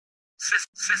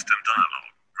System dialog.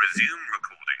 Resume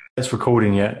recording. It's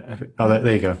recording yet. Oh,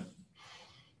 there you go.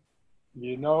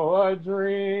 You know, a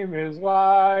dream is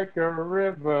like a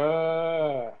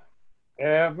river,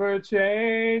 ever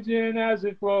changing as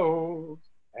it flows.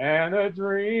 And a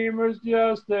dreamer's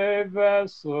just a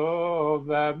vessel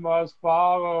that must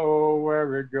follow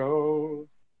where it goes.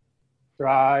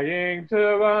 Trying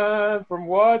to run from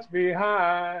what's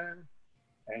behind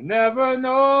and never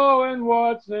knowing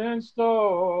what's in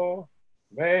store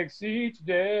makes each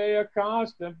day a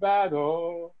constant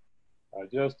battle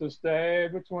just to stay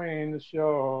between the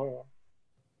shore.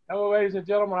 Hello, ladies and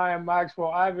gentlemen. I am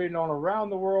Maxwell Ivy, known around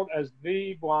the world as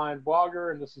the Blind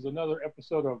Blogger, and this is another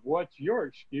episode of What's Your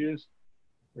Excuse,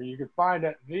 where you can find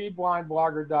at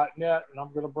theblindblogger.net, and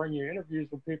I'm going to bring you interviews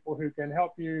with people who can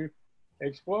help you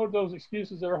explode those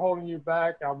excuses that are holding you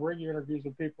back. I'll bring you interviews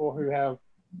with people who have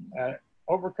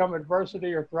overcome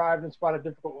adversity or thrived in spite of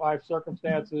difficult life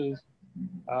circumstances,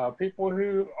 people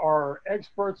who are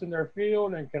experts in their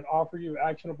field and can offer you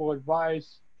actionable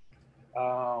advice,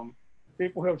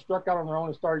 people who have struck out on their own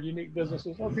and started unique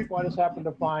businesses, or people I just happen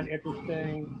to find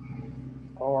interesting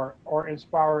or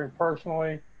inspiring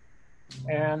personally.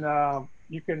 And I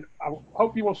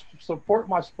hope you will support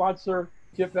my sponsor,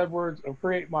 Chip Edwards of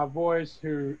Create My Voice,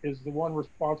 who is the one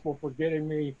responsible for getting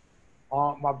me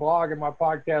on my blog and my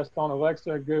podcast on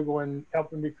Alexa and Google and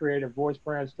helping me create a voice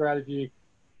brand strategy.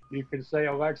 You can say,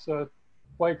 Alexa,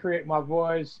 play Create My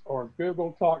Voice, or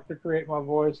Google Talk to Create My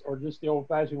Voice, or just the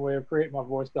old-fashioned way of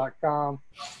createmyvoice.com.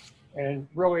 And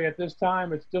really, at this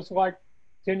time, it's just like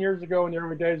 10 years ago in the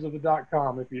early days of the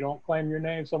 .com. If you don't claim your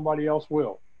name, somebody else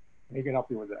will. And he can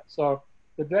help you with that. So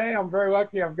today, I'm very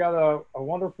lucky. I've got a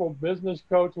wonderful business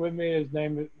coach with me. His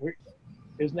name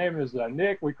is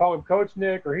Nick. We call him Coach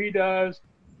Nick, or he does.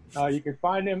 You can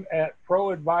find him at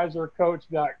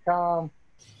proadvisorcoach.com.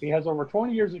 He has over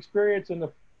 20 years experience in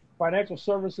the financial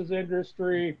services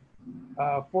industry.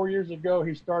 4 years ago,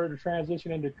 he started a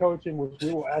transition into coaching, which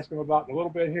we will ask him about in a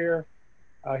little bit here.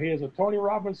 He is a Tony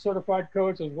Robbins certified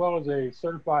coach, as well as a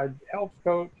certified health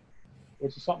coach,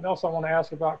 which is something else I want to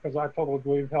ask about, because I totally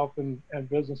believe health and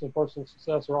business and personal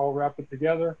success are all wrapped up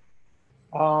together.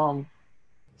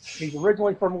 He's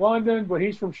originally from London, but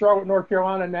he's from Charlotte, North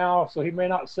Carolina now, so he may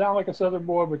not sound like a Southern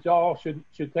boy, but y'all should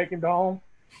take him to home.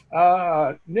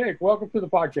 Nick, welcome to the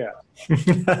podcast.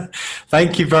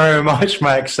 Thank you very much,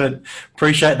 Max, and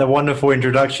appreciate the wonderful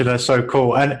introduction. That's so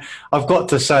cool. And I've got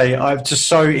to say, I'm just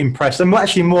so impressed. I'm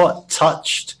actually more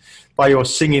touched by your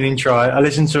singing intro. I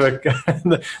listened to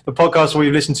the podcast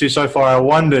we've listened to so far. I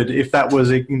wondered if that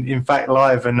was in fact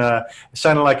live, and it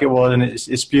sounded like it was, and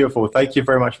it's beautiful. Thank you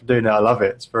very much for doing that. I love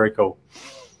it. It's very cool.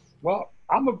 Well,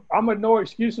 I'm a no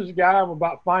excuses guy. I'm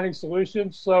about finding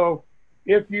solutions. So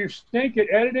if you stink at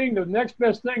editing, the next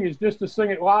best thing is just to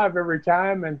sing it live every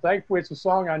time. And thankfully, it's a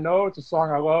song I know. It's a song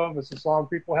I love. It's a song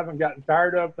people haven't gotten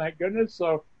tired of, thank goodness.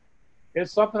 So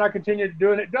it's something I continue to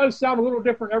do, and it does sound a little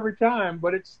different every time,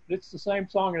 but it's the same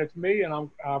song, and it's me.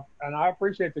 And I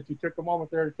appreciate that you took a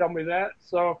moment there to tell me that.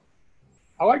 So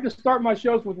I like to start my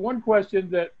shows with one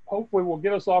question that hopefully will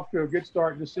get us off to a good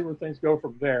start and just see where things go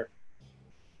from there.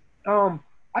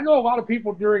 I know a lot of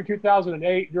people during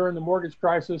 2008, during the mortgage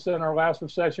crisis and our last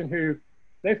recession, who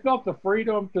they felt the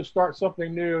freedom to start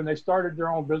something new, and they started their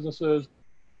own businesses.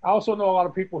 I also know a lot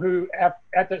of people who, at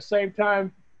that same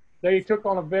time, they took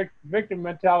on a victim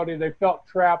mentality. They felt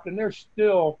trapped, and they're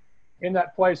still in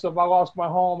that place of, I lost my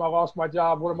home, I lost my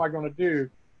job, what am I going to do?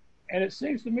 And it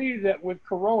seems to me that with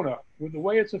Corona, with the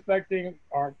way it's affecting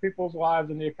our people's lives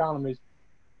and the economies,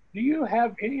 do you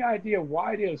have any idea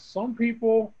why it is some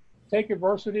people take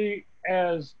adversity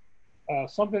as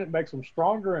something that makes them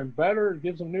stronger and better,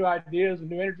 gives them new ideas and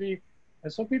new energy,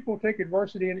 and some people take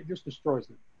adversity and it just destroys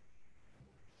them?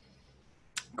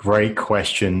 Great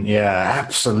question. Yeah,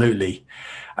 absolutely.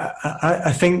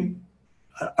 I think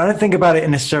I don't think about it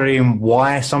necessarily in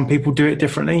why some people do it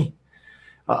differently.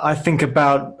 I think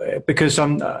about because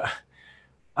I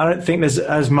don't think there's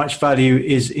as much value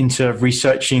is into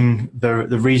researching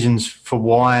the reasons for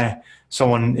why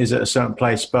someone is at a certain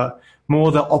place, but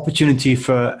more the opportunity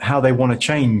for how they want to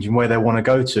change and where they want to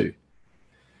go to.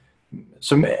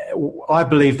 So I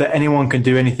believe that anyone can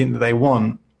do anything that they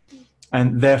want,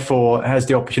 and therefore has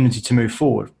the opportunity to move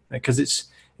forward, because it's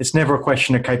never a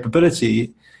question of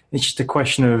capability. It's just a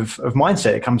question of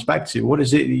mindset. It comes back to, what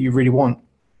is it that you really want?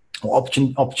 What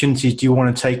opportunities do you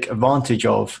want to take advantage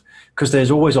of? Because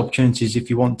there's always opportunities if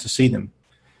you want to see them.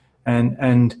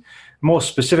 And more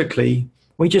specifically,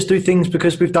 we just do things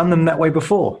because we've done them that way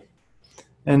before.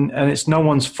 And it's no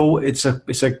one's fault. It's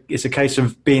a case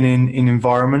of being in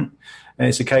environment, and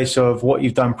it's a case of what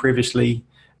you've done previously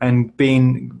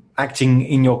and acting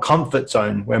in your comfort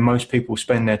zone where most people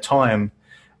spend their time,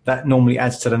 that normally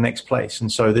adds to the next place.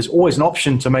 And so there's always an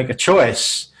option to make a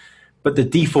choice, but the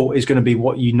default is going to be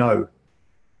what you know.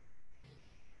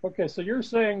 Okay, so you're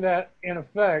saying that, in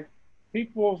effect,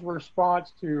 people's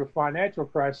response to a financial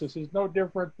crisis is no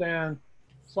different than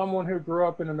someone who grew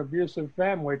up in an abusive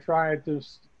family trying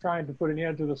to put an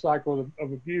end to the cycle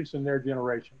of abuse in their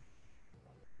generation.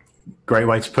 Great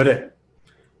way to put it.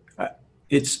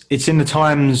 It's in the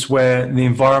times where the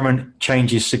environment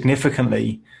changes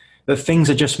significantly that things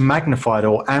are just magnified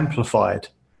or amplified.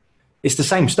 It's the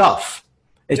same stuff.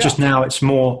 It's just now it's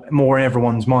more in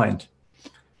everyone's mind.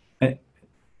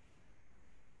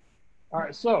 All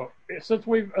right, so since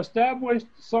we've established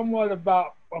somewhat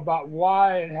about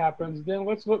why it happens, then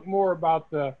let's look more about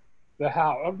the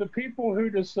how. Of the people who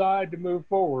decide to move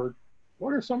forward,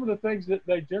 what are some of the things that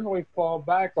they generally fall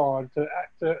back on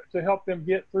to help them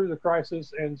get through the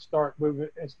crisis and start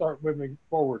moving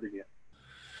forward again?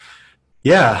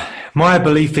 Yeah, my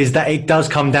belief is that it does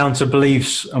come down to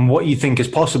beliefs and what you think is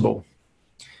possible.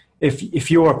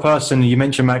 If you're a person, you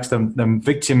mentioned, Max, the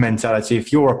victim mentality,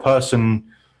 if you're a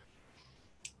person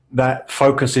that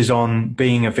focuses on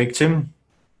being a victim,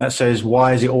 that says,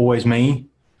 why is it always me?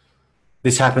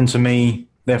 This happened to me,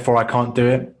 therefore I can't do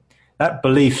it. That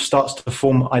belief starts to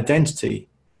form identity.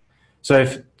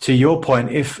 So to your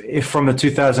point, if from the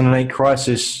 2008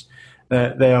 crisis,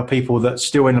 there are people that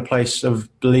still in a place of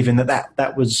believing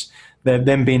that was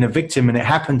them being a victim and it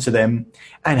happened to them.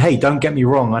 And hey, don't get me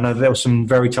wrong, I know there were some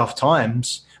very tough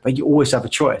times, but you always have a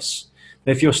choice.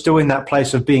 If you're still in that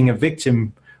place of being a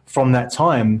victim from that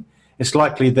time, it's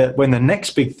likely that when the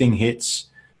next big thing hits,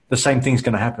 the same thing's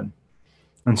going to happen.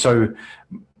 And so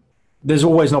there's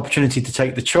always an opportunity to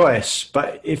take the choice,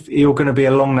 but if you're going to be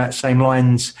along that same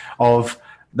lines of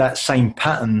that same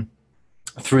pattern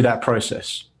through that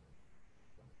process.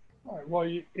 All right,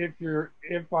 well,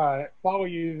 if I follow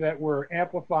you that we're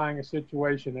amplifying a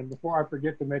situation, and before I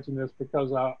forget to mention this,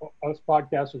 because us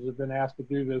podcasters have been asked to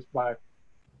do this by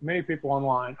many people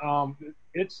online.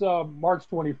 It's March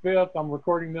 25th. I'm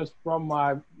recording this from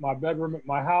my bedroom at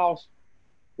my house,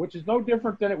 which is no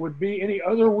different than it would be any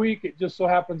other week. It just so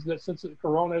happens that since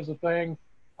Corona is a thing,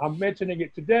 I'm mentioning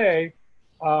it today.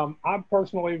 I'm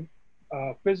personally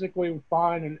physically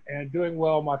fine and doing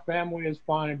well. My family is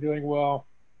fine and doing well.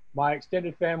 My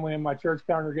extended family and my church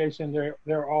congregation,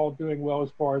 they're all doing well as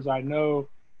far as I know,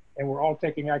 and we're all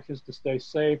taking actions to stay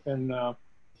safe and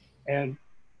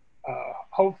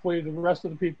hopefully the rest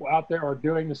of the people out there are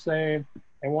doing the same.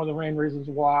 And one of the main reasons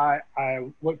why I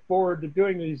look forward to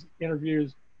doing these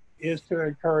interviews is to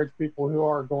encourage people who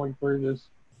are going through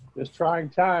this trying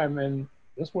time. And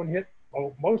this one hit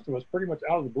most of us pretty much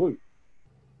out of the blue.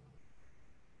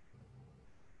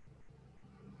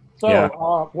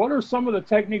 So what are some of the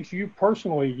techniques you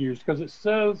personally use? Because it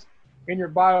says in your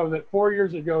bio that 4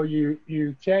 years ago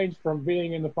you changed from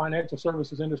being in the financial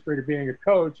services industry to being a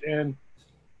coach. And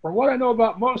from what I know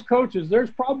about most coaches, there's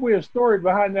probably a story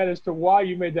behind that as to why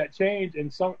you made that change,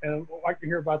 and I'd like to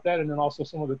hear about that, and then also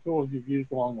some of the tools you've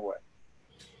used along the way.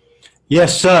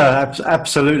 Yes, sir,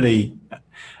 absolutely.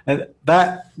 And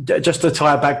that, just to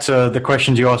tie it back to the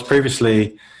questions you asked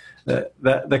previously,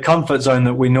 the comfort zone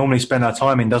that we normally spend our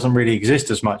time in doesn't really exist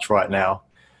as much right now,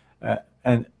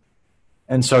 and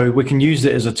so we can use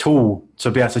it as a tool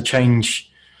to be able to change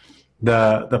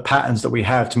the patterns that we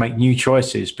have to make new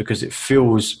choices, because it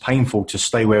feels painful to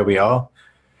stay where we are.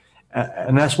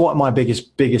 And that's what my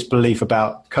biggest belief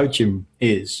about coaching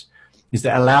is that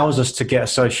it allows us to get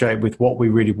associated with what we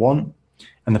really want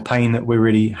and the pain that we're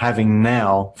really having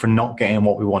now for not getting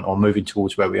what we want or moving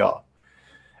towards where we are.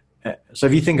 So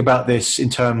if you think about this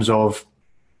in terms of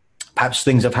perhaps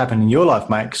things that have happened in your life,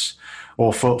 Max,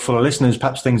 or for the listeners,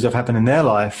 perhaps things that have happened in their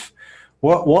life,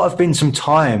 what have been some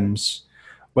times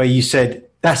where you said,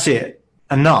 that's it,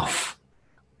 enough,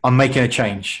 I'm making a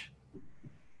change?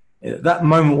 That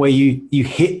moment where you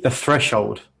hit the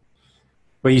threshold,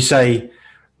 where you say,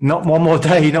 not one more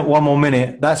day, not one more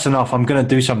minute, that's enough, I'm going to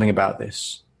do something about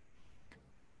this.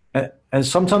 And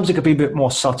sometimes it could be a bit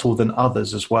more subtle than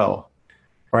others as well,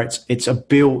 right? It's a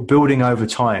building over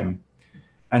time.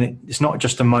 And it's not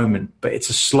just a moment, but it's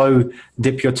a slow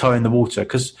dip your toe in the water,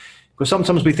 because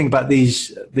sometimes we think about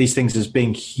these things as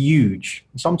being huge.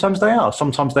 Sometimes they are.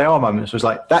 Sometimes they are moments where it's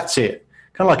like, that's it.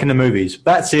 Kind of like in the movies.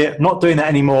 That's it. I'm not doing that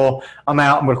anymore. I'm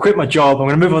out. I'm going to quit my job. I'm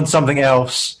going to move on to something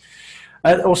else.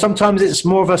 Or sometimes it's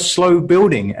more of a slow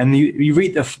building, and you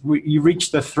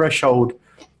reach the threshold,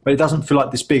 but it doesn't feel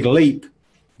like this big leap,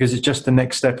 because it's just the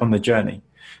next step on the journey.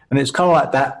 And it's kind of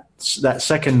like that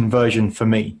second version for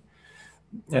me.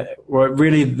 well,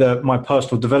 really, my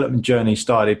personal development journey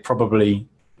started probably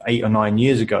 8 or 9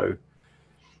 years ago,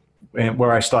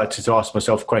 where I started to ask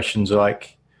myself questions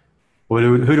like, well,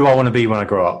 who do I want to be when I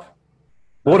grow up?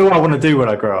 What do I want to do when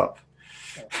I grow up?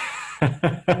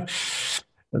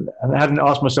 And I hadn't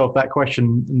asked myself that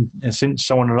question since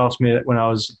someone had asked me it when I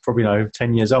was probably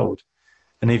 10 years old,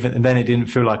 and then it didn't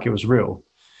feel like it was real.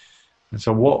 And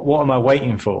so, what am I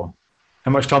waiting for?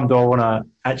 How much time do I want to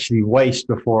actually waste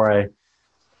before I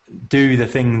do the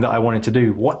thing that I wanted to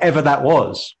do, whatever that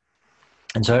was?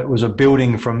 And so it was a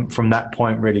building from that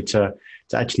point really to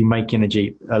actually making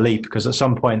a leap, because at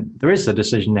some point there is a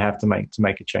decision you have to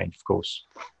make a change, of course.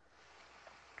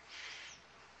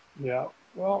 Yeah.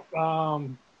 Well,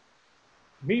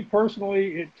 me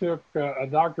personally, it took a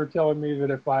doctor telling me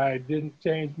that if I didn't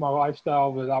change my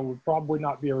lifestyle, that I would probably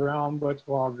not be around much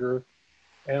longer.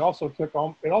 And it also took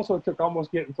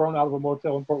almost getting thrown out of a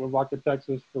motel in Fort Lavaca,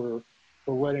 Texas, for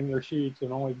wetting their sheets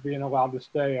and only being allowed to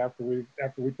stay after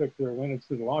we took their linens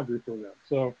to the laundry for them.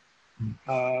 So,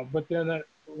 but then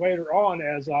later on,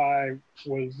 as I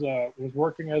was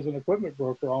working as an equipment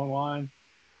broker online,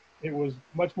 it was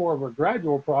much more of a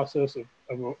gradual process of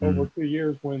over 2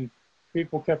 years, when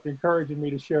people kept encouraging me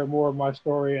to share more of my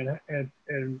story, and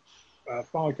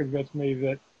finally convinced me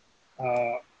that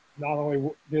not only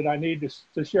did I need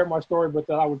to share my story, but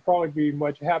that I would probably be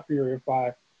much happier if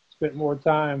I spent more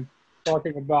time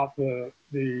talking about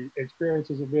the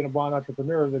experiences of being a blind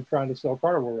entrepreneur than trying to sell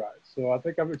carnival rides. So I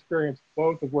think I've experienced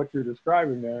both of what you're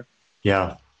describing there.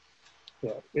 Yeah.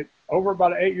 So over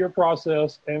about an 8-year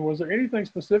process. And was there anything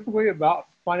specifically about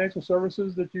financial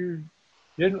services that you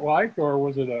didn't like, or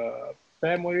was it a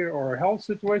family or a health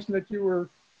situation that you were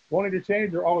wanting to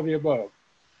change, or all of the above?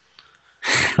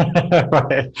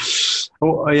 Right.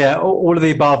 Yeah, all of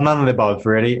the above, none of the above,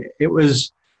 really. It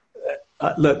was,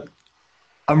 look,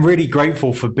 I'm really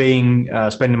grateful for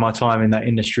spending my time in that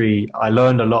industry. I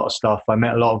learned a lot of stuff. I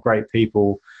met a lot of great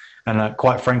people, and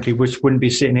quite frankly, wouldn't be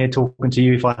sitting here talking to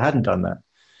you if I hadn't done that.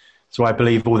 So I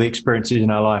believe all the experiences in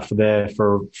our life are there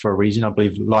for a reason. I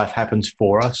believe life happens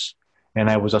for us,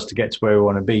 enables us to get to where we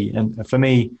want to be. And for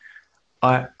me,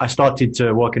 I started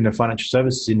to work in the financial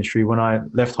services industry when I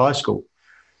left high school.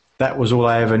 That was all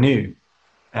I ever knew.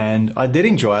 And I did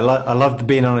enjoy it. I loved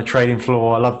being on a trading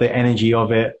floor. I loved the energy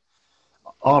of it.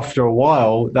 After a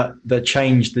while, that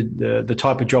changed the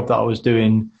type of job that I was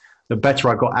doing. The better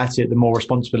I got at it, the more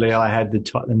responsibility I had,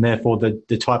 and therefore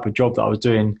the type of job that I was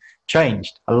doing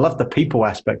changed. I loved the people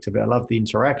aspect of it. I loved the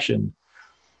interaction.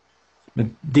 But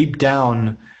deep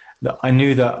down, I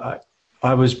knew that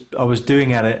I was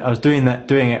doing it. I was doing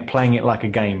it, playing it like a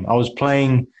game. I was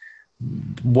playing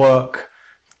work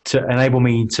to enable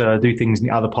me to do things in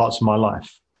the other parts of my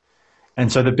life.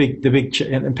 And so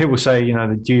and people say, you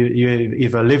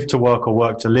either live to work or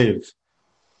work to live.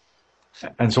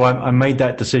 And so I made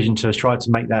that decision to try to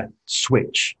make that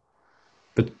switch.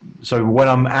 But so when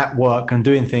I'm at work and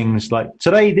doing things like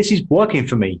today, this is working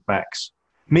for me, Max.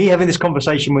 Me having this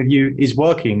conversation with you is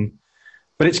working,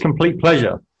 but it's complete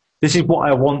pleasure. This is what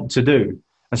I want to do.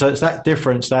 And so it's that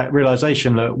difference, that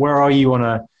realization that where are you on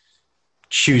a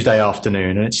Tuesday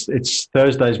afternoon? And it's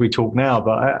Thursday as we talk now,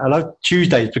 but I love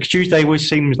Tuesdays, because Tuesday always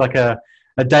seems like a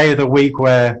day of the week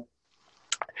where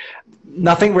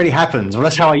nothing really happens. Well,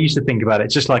 that's how I used to think about it.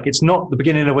 It's just like, it's not the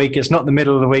beginning of the week, it's not the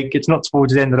middle of the week, it's not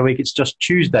towards the end of the week, it's just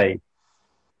Tuesday.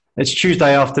 It's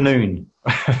Tuesday afternoon,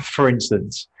 for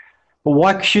instance. But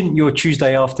why shouldn't your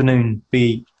Tuesday afternoon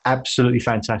be absolutely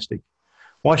fantastic?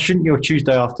 Why shouldn't your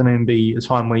Tuesday afternoon be a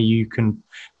time where you can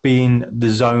be in the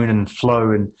zone and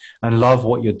flow and love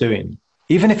what you're doing,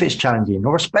 even if it's challenging,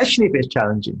 or especially if it's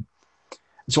challenging?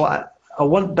 So I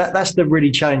want that's the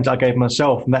really challenge I gave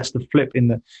myself, and that's the flip in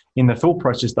the thought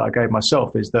process that I gave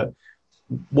myself, is that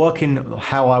working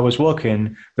how I was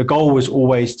working, the goal was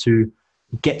always to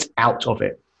get out of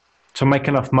it, to make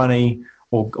enough money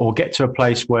or get to a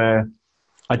place where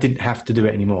I didn't have to do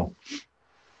it anymore.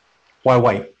 Why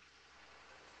wait?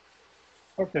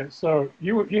 Okay, so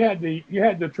you had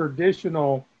the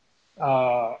traditional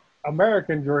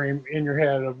American dream in your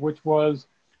head, of which was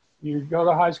you go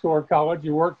to high school or college,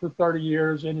 you work for 30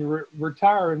 years, and you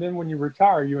retire, and then when you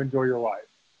retire, you enjoy your life.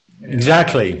 And,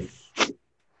 Exactly.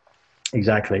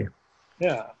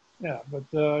 Yeah. But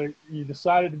you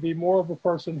decided to be more of a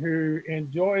person who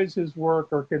enjoys his work,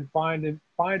 or can find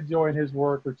joy in his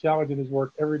work, or challenge in his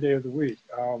work every day of the week.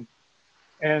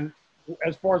 And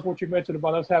as far as what you mentioned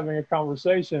about us having a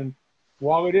conversation,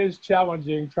 while it is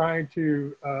challenging trying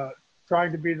to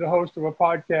be the host of a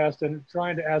podcast and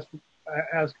trying to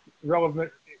ask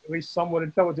relevant, at least somewhat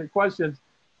intelligent questions,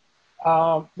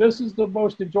 This is the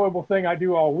most enjoyable thing I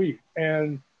do all week.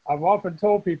 And I've often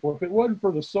told people, if it wasn't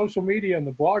for the social media and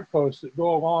the blog posts that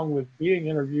go along with being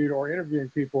interviewed or interviewing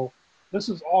people, this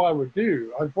is all I would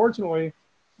do. Unfortunately,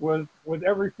 with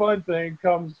every fun thing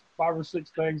comes 5 or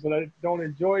 6 things that I don't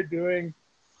enjoy doing,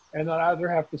 and that I either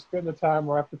have to spend the time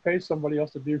or have to pay somebody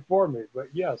else to do for me. But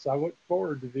yes, I look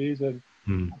forward to these, and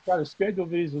I try to schedule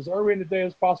these as early in the day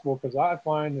as possible, because I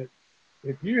find that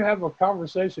if you have a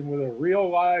conversation with a real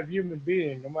live human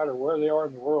being, no matter where they are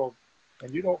in the world,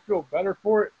 and you don't feel better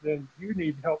for it, then you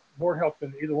need help, more help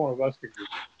than either one of us could do.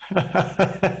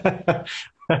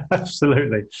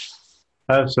 Absolutely.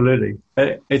 Absolutely.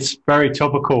 It's very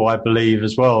topical, I believe,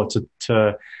 as well,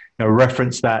 to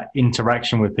reference that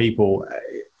interaction with people.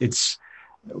 It's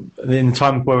in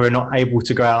times where we're not able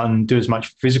to go out and do as much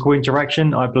physical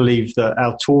interaction. I believe that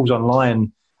our tools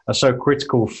online are so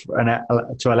critical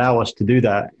to allow us to do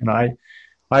that. And I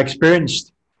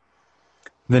experienced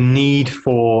the need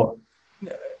for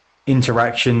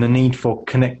interaction, the need for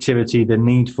connectivity, the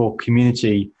need for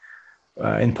community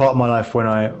in part of my life when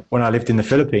I lived in the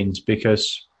Philippines,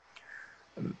 because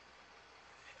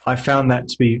I found that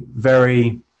to be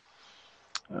very.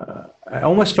 I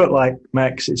almost felt like,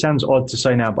 Max, it sounds odd to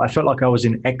say now, but I felt like I was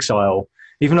in exile,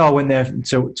 even though I went there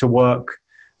to work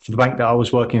for the bank that I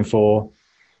was working for,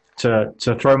 to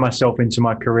throw myself into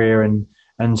my career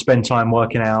and spend time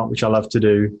working out, which I love to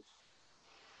do.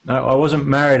 I wasn't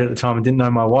married at the time. I didn't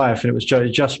know my wife, and it was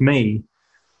just me,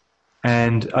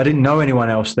 and I didn't know anyone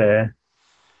else there.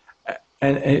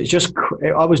 And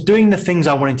I was doing the things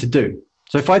I wanted to do.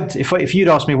 So if you'd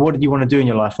asked me, what did you want to do in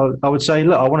your life? I would say,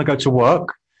 look, I want to go to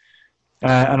work,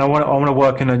 and I want to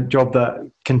work in a job that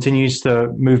continues to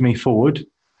move me forward.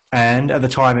 And at the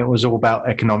time, it was all about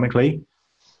economically.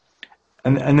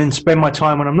 And then spend my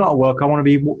time when I'm not at work. I want to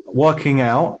be working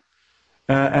out,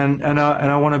 and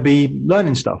I want to be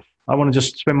learning stuff. I want to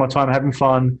just spend my time having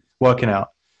fun, working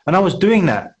out. And I was doing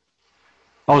that.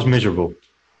 I was miserable.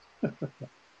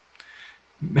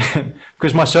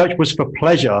 Because my search was for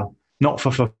pleasure, not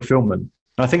for fulfillment.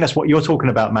 And I think that's what you're talking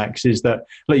about, Max, is that,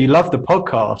 look, you love the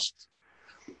podcast,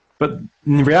 but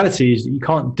the reality is that you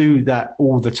can't do that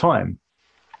all the time.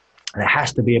 There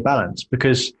has to be a balance,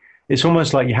 because it's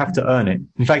almost like you have to earn it.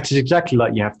 In fact, it's exactly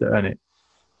like you have to earn it.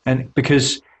 And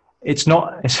because it's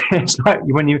like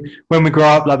when we grow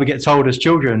up, like we get told as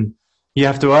children, you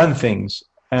have to earn things.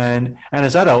 And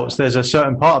as adults, there's a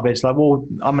certain part of it. It's like, well,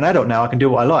 I'm an adult now, I can do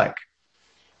what I like.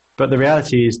 But the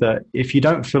reality is that if you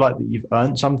don't feel like that you've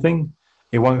earned something,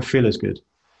 it won't feel as good.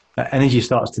 That energy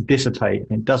starts to dissipate,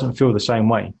 and it doesn't feel the same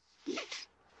way.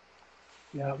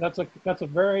 Yeah, that's a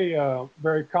very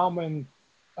very common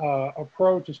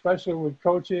approach, especially with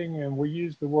coaching, and we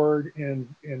use the word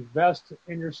invest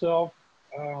in yourself.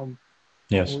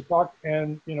 Yes. We talk,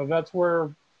 and that's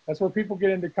where people get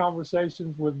into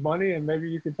conversations with money, and maybe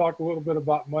you can talk a little bit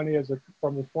about money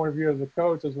from the point of view of the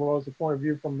coach, as well as the point of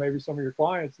view from maybe some of your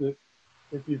clients, that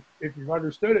if you've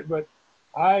understood it. But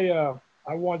I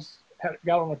once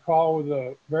got on a call with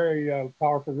a very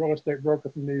powerful real estate broker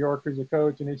from New York who's a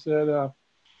coach, and he said,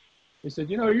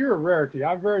 you're a rarity.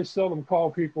 I very seldom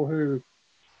call people who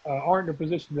aren't in a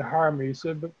position to hire me. He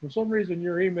said, but for some reason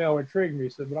your email intrigued me. He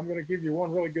said, but I'm going to give you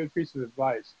one really good piece of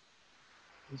advice.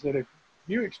 He said, if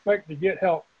you expect to get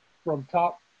help from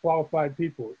top qualified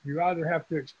people, you either have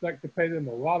to expect to pay them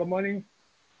a lot of money,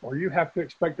 or you have to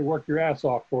expect to work your ass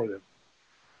off for them.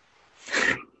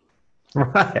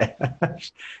 Right.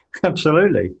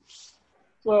 Absolutely.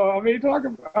 So,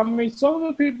 some of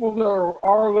the people that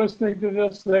are listening to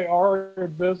this, they are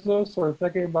in business or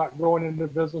thinking about going into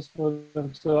business for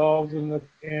themselves, and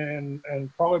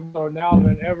probably more now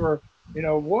than ever.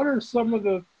 What are some of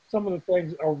the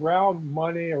things around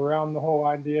money, around the whole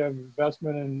idea of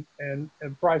investment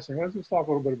and pricing? Let's just talk a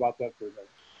little bit about that for a minute.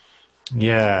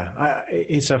 Yeah,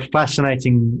 it's a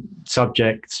fascinating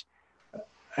subject.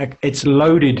 It's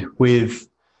loaded with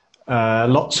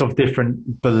lots of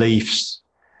different beliefs.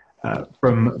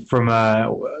 From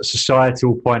a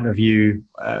societal point of view,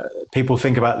 people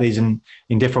think about these in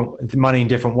different money in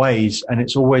different ways, and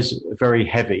it's always very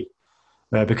heavy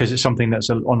because it's something that's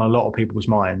on a lot of people's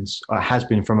minds. Has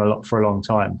been for a long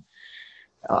time.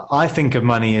 I think of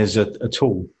money as a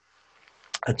tool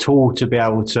to be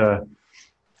able to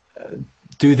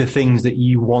do the things that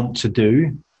you want to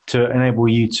do to enable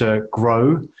you to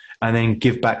grow and then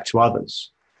give back to others.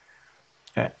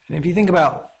 And if you think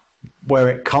about where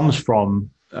it comes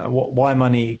from, why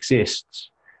money exists,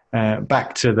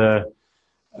 back to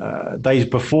the days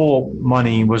before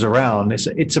money was around,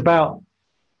 it's about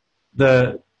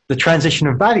the transition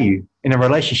of value in a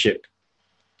relationship,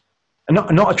 and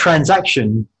not a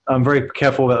transaction I'm very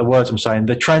careful about the words I'm saying,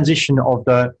 the transition of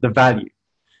the value.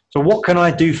 So what can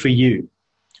I do for you?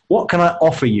 What can I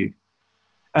offer you?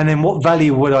 And then what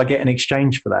value would I get in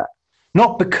exchange for that?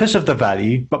 Not because of the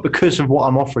value, but because of what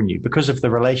I'm offering you, because of the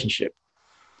relationship.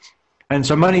 And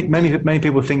so many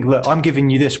people think, look, I'm giving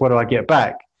you this, what do I get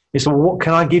back? It's, well, what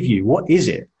can I give you? What is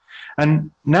it?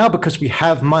 And now because we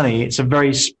have money, it's a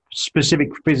very specific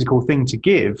physical thing to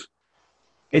give.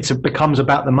 It becomes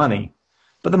about the money.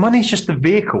 But the money is just the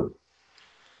vehicle.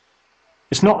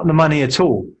 It's not the money at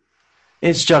all.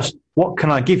 It's just, what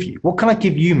can I give you? What can I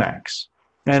give you, Max?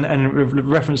 And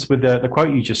reference with the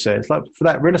quote you just said, it's like for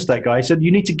that real estate guy, he said,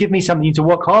 you need to give me something, you need to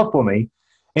work hard for me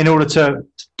in order to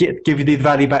give you the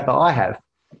value back that I have.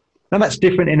 Now that's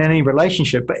different in any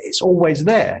relationship, but it's always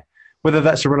there. Whether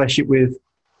that's a relationship with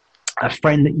a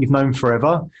friend that you've known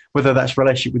forever, whether that's a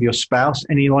relationship with your spouse,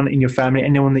 anyone in your family,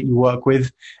 anyone that you work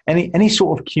with, any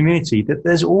sort of community, that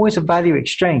there's always a value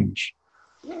exchange.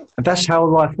 And that's how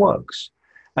life works.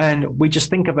 And we just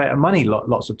think about money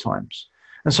lots of times.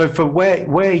 And so for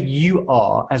where you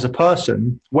are as a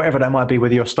person, whatever that might be,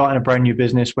 whether you're starting a brand new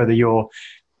business, whether you're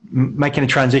making a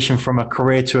transition from a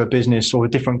career to a business or a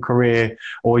different career,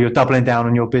 or you're doubling down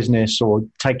on your business or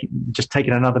just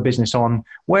taking another business on,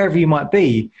 wherever you might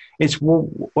be, it's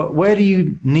where do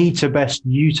you need to best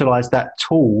utilize that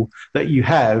tool that you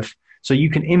have so you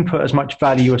can input as much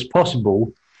value as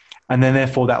possible, and then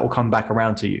therefore that will come back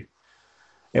around to you.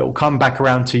 It will come back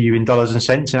around to you in dollars and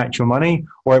cents in actual money,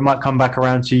 or it might come back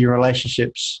around to your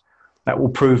relationships that will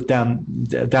prove down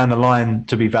the line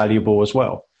to be valuable as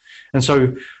well. And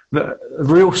so the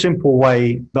real simple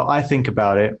way that I think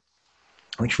about it,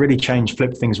 which really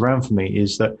flipped things around for me,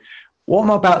 is that what I'm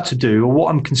about to do, or what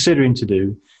I'm considering to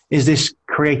do, is this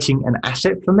creating an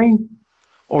asset for me,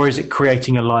 or is it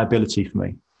creating a liability for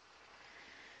me?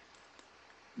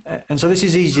 And so this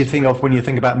is easy to think of when you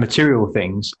think about material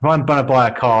things. If I'm going to buy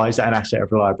a car, is that an asset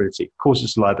or a liability? Of course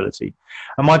it's a liability.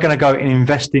 Am I going to go and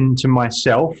invest into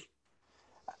myself?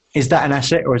 Is that an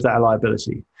asset or is that a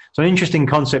liability? So an interesting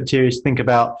concept here is to think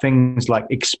about things like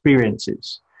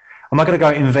experiences. Am I going to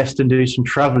go invest and do some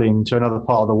traveling to another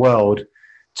part of the world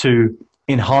to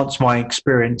enhance my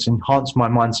experience, enhance my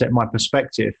mindset, my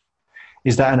perspective?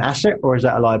 Is that an asset or is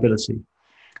that a liability?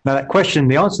 Now the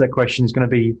answer to that question is going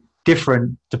to be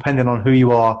different depending on who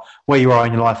you are, where you are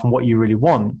in your life, and what you really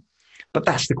want. But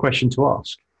that's the question to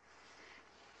ask.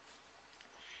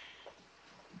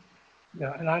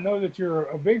 Yeah, and I know that you're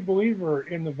a big believer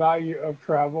in the value of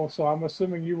travel, so I'm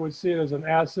assuming you would see it as an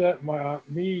asset.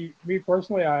 Me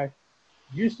personally, I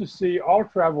used to see all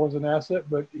travel as an asset,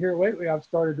 but here lately I've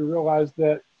started to realize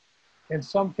that in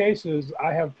some cases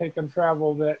I have taken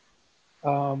travel that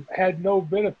had no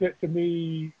benefit to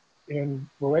me in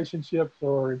relationships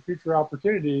or in future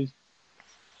opportunities,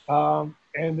 and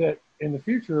that in the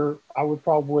future I would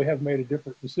probably have made a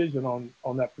different decision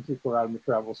on that particular item of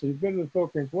travel. So you've been to the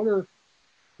Philippines. What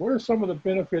are some of the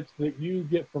benefits that you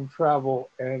get from travel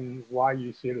and why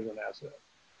you see it as an asset?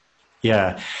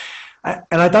 Yeah.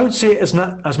 And I don't see it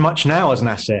as much now as an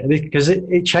asset because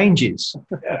it changes.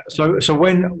 So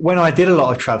when I did a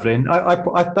lot of traveling,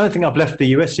 I don't think I've left the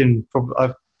US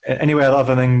anywhere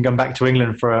other than gone back to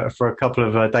England for a couple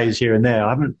of days here and there.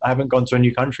 I haven't gone to a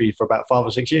new country for about 5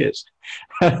 or 6 years.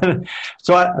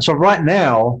 So right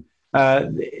now,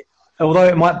 although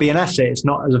it might be an asset, it's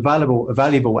not as a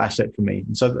valuable asset for me.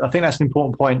 And so I think that's an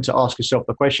important point to ask yourself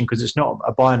the question, because it's not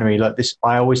a binary like this.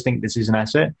 I always think this is an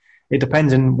asset. It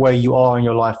depends on where you are in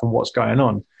your life and what's going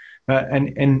on.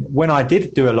 And when I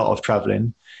did do a lot of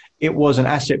traveling, it was an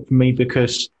asset for me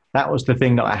because that was the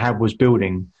thing that I had was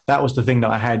building. That was the thing that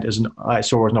I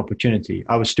saw as an opportunity.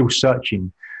 I was still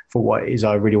searching for what it is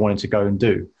I really wanted to go and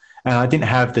do. And I didn't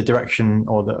have the direction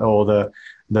or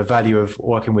the value of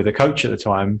working with a coach at the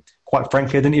time. Quite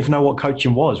frankly, I didn't even know what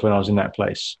coaching was when I was in that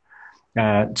place.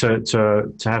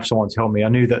 To have someone to help me, I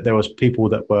knew that there was people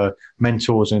that were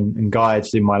mentors and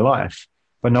guides in my life,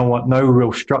 but no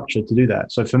real structure to do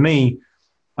that. So for me,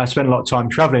 I spent a lot of time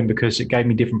traveling because it gave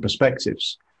me different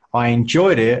perspectives. I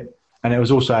enjoyed it, and it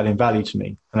was also adding value to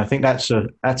me. And I think that's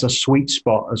a sweet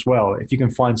spot as well. If you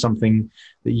can find something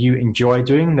that you enjoy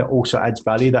doing that also adds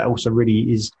value, that also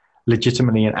really is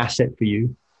legitimately an asset for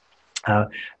you,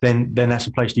 then that's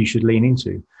a place that you should lean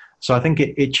into. So I think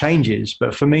it changes.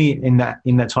 But for me, in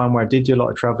that time where I did do a lot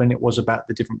of traveling, it was about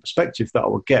the different perspective that I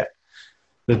would get,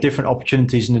 the different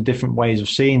opportunities and the different ways of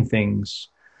seeing things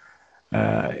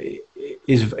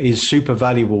is super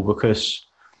valuable, because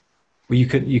we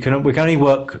only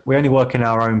work in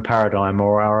our own paradigm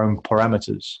or our own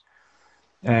parameters,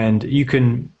 and you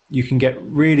can get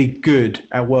really good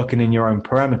at working in your own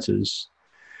parameters,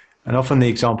 And often the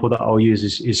example that I'll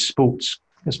use is sports,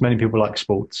 because many people like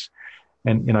sports.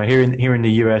 And, here in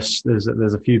the US, there's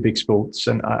a few big sports.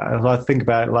 And as I think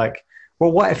about it, like,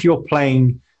 well, what if you're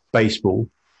playing baseball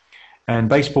and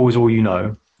baseball is all you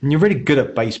know, and you're really good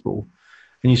at baseball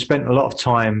and you spent a lot of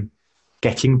time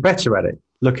getting better at it,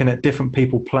 looking at different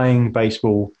people playing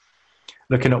baseball,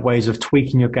 looking at ways of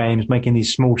tweaking your games, making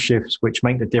these small shifts which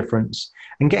make the difference,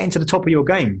 and getting to the top of your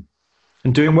game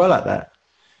and doing well at that.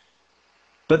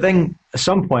 But then at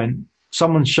some point,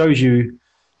 someone shows you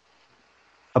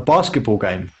a basketball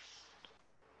game,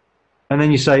 and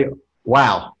then you say,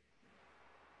 wow,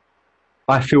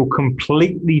 I feel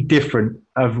completely different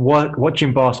of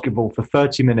watching basketball for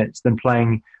 30 minutes than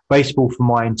playing baseball for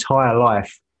my entire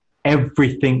life.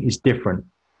 Everything is different.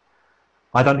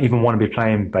 I don't even want to be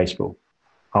playing baseball.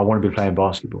 I want to be playing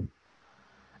basketball.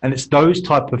 And it's those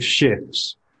type of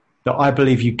shifts that I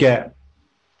believe you get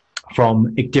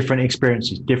from different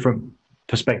experiences, different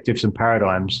perspectives and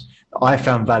paradigms that I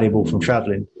found valuable from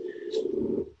traveling.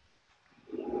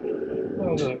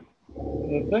 Well,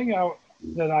 the thing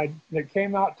that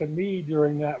came out to me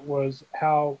during that was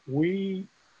how we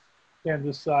can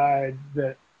decide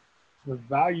that the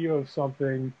value of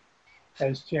something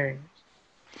has changed,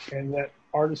 and that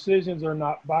our decisions are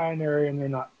not binary and they're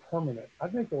not permanent. I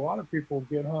think a lot of people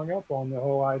get hung up on the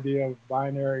whole idea of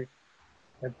binary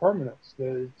and permanence.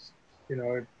 That it's,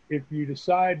 if you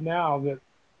decide now that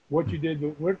what you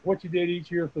did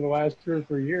each year for the last 2 or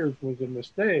 3 years was a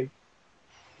mistake,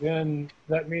 then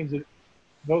that means that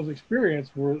those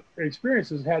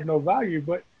experiences had no value,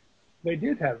 but they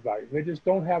did have value. They just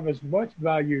don't have as much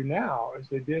value now as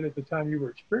they did at the time you were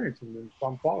experiencing them, if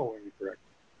I'm following you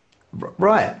correctly.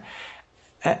 Right.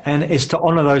 And it's to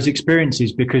honor those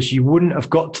experiences, because you wouldn't have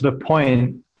got to the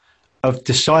point of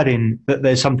deciding that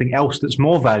there's something else that's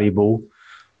more valuable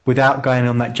without going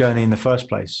on that journey in the first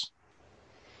place.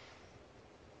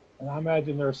 And I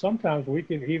imagine there are sometimes we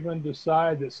can even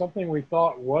decide that something we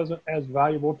thought wasn't as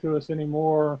valuable to us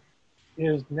anymore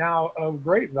is now of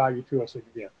great value to us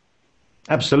again.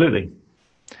 Absolutely.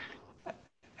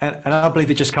 And I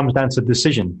believe it just comes down to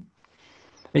decision.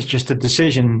 It's just a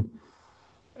decision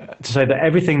to say that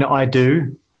everything that I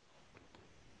do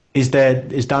is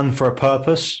done for a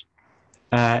purpose.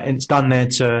 And it's done there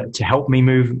to help me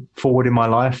move forward in my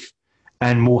life,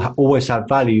 and will always have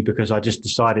value because I just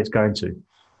decide it's going to.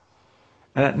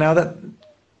 Now that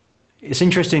it's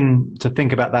interesting to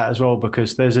think about that as well,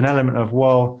 because there's an element of,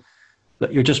 well,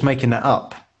 that you're just making that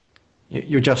up.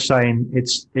 You're just saying it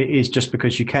is just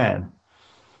because you can.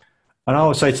 And I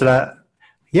would say to that,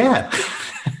 yeah,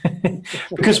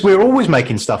 because we're always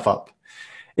making stuff up.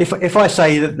 If I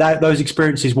say that those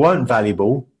experiences weren't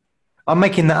valuable, I'm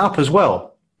making that up as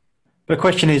well. But the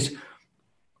question is,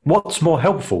 what's more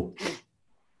helpful?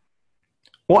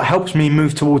 What helps me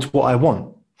move towards what I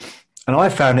want? And I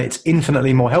found it's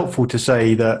infinitely more helpful to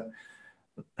say that,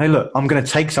 hey, look, I'm going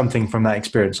to take something from that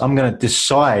experience. I'm going to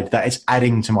decide that it's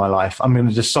adding to my life. I'm going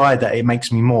to decide that it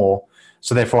makes me more,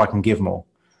 so therefore I can give more.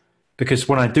 Because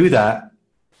when I do that,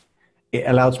 it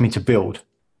allows me to build,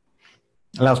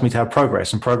 allows me to have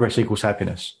progress, and progress equals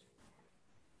happiness.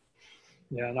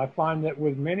 Yeah, and I find that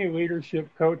with many leadership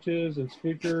coaches and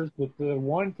speakers, that the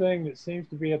one thing that seems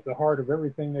to be at the heart of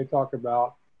everything they talk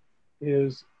about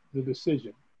is the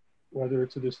decision. Whether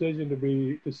it's a decision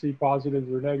to see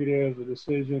positives or negatives, a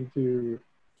decision to,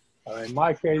 in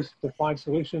my case, to find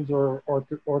solutions or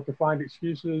to find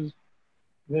excuses,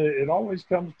 it always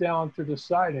comes down to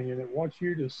deciding. And once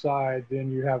you decide,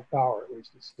 then you have power. At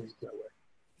least it seems that way.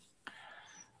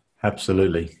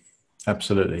 Absolutely.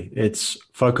 Absolutely. It's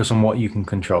focus on what you can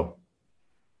control,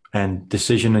 and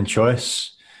decision and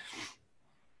choice,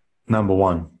 number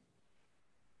one.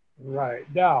 Right.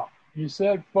 Now, you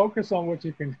said focus on what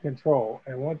you can control.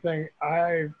 And one thing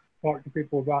I've talked to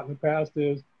people about in the past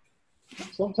is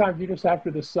sometimes you just have to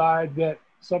decide that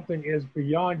something is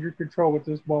beyond your control at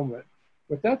this moment.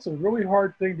 But that's a really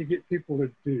hard thing to get people to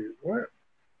do.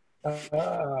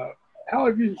 How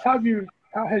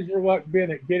has your luck been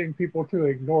at getting people to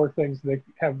ignore things they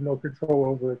have no control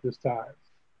over at this time?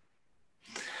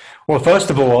 Well, first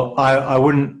of all, I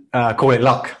wouldn't call it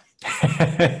luck.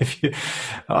 I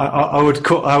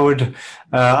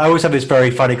always have this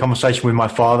very funny conversation with my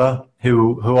father,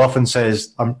 who often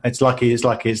says, "It's lucky, it's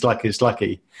lucky, it's lucky, it's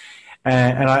lucky,"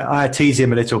 and I tease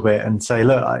him a little bit and say,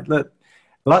 "Look,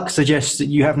 luck suggests that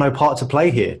you have no part to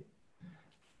play here.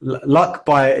 Luck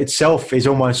by itself is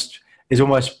almost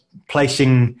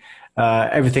placing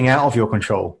everything out of your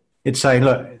control. It's saying,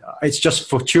 look, it's just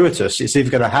fortuitous. It's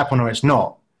either going to happen or it's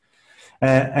not."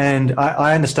 And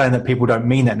I understand that people don't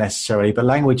mean that necessarily, but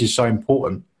language is so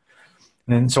important.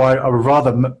 And so I would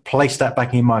rather place that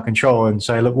back in my control and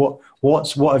say, look,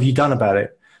 what have you done about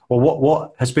it? Or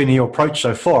what has been your approach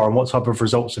so far, and what type of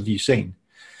results have you seen?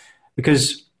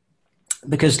 Because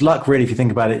luck, really, if you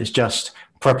think about it, is just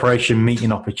preparation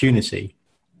meeting opportunity.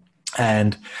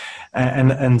 And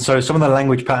so some of the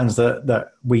language patterns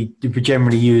that we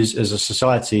generally use as a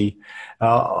society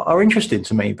are interesting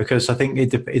to me, because I think it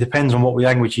depends on what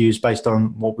language we use based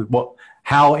on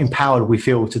how empowered we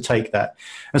feel to take that.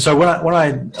 And so when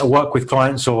I work with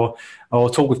clients or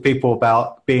talk with people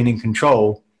about being in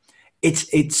control,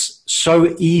 it's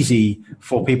so easy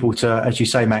for people to, as you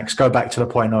say, Max, go back to the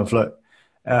point of, look,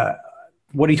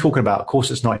 what are you talking about? Of course,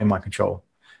 it's not in my control.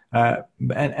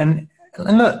 And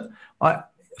look,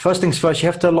 first things first, you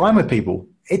have to align with people.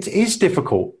 It is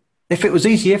difficult. If it was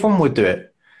easy, everyone would do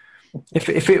it.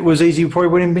 If it was easy, we probably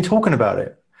wouldn't be talking about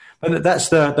it. But that's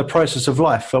the process of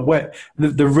life. Where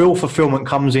the real fulfillment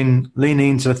comes in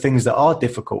leaning into the things that are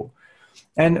difficult.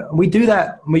 And we do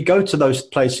that. We go to those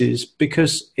places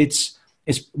because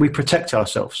we protect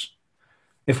ourselves.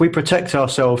 If we protect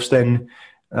ourselves, then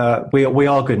we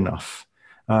are good enough.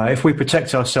 If we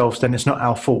protect ourselves, then it's not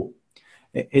our fault.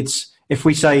 It's if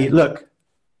we say, look,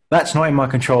 that's not in my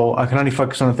control, I can only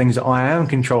focus on the things that I am in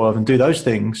control of and do those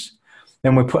things,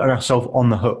 then we're putting ourselves on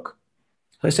the hook.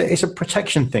 So it's a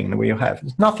protection thing that we have.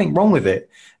 There's nothing wrong with it.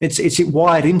 It's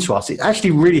wired into us. It's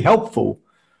actually really helpful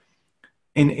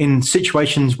in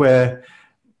situations where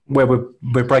we're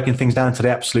breaking things down to the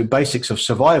absolute basics of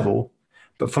survival.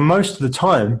 But for most of the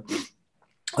time,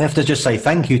 we have to just say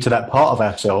thank you to that part of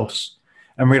ourselves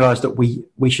and realize that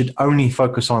we should only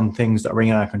focus on things that are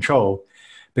in our control,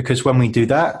 because when we do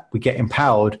that, we get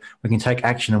empowered, we can take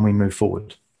action, and we move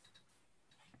forward.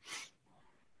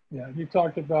 Yeah, you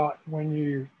talked about when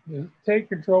you take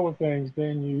control of things,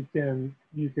 then you can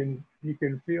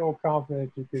feel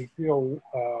confident, you can feel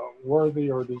worthy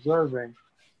or deserving.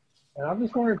 And I'm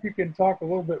just wondering if you can talk a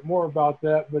little bit more about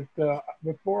that. But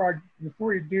before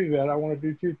you do that, I want to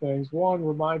do two things. One,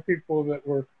 remind people that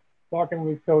we're talking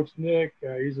with Coach Nick.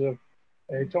 He's a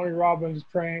Tony Robbins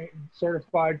trained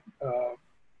certified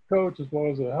coach, as well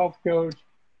as a health coach,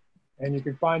 and you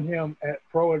can find him at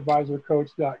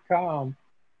proadvisorcoach.com.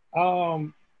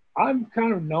 I'm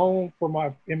kind of known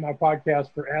in my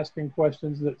podcast for asking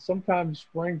questions that sometimes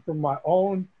spring from my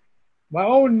own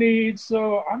needs.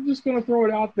 So I'm just going to throw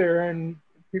it out there, and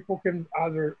people can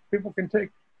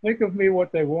think of me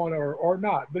what they want or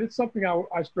not. But it's something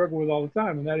I struggle with all the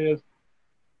time, and that is,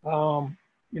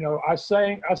 I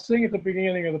sing at the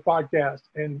beginning of the podcast,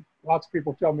 and lots of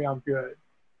people tell me I'm good.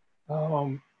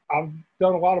 I've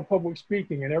done a lot of public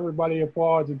speaking, and everybody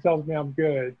applauds and tells me I'm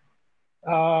good.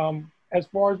 As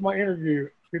far as my interview,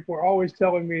 people are always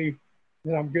telling me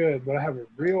that I'm good, but I have a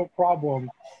real problem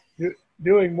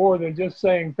doing more than just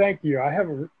saying thank you. I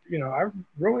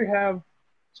really have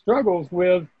struggles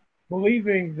with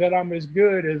believing that I'm as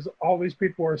good as all these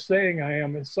people are saying I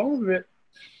am, and some of it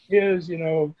is,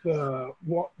 the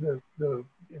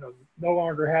no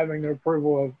longer having the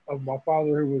approval of my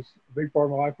father, who was a big part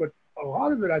of my life. But a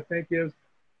lot of it, I think, is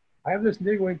I have this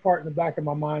niggling part in the back of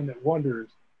my mind that wonders,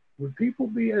 would people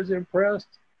be as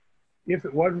impressed if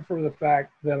it wasn't for the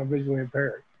fact that I'm visually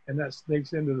impaired? And that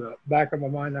sneaks into the back of my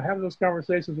mind. I have those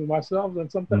conversations with myself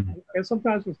and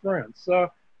sometimes with friends. So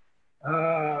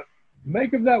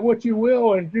make of that what you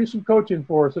will, and do some coaching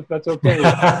for us if that's okay.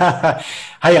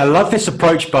 Hey, I love this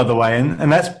approach, by the way,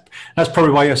 and that's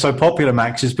probably why you're so popular,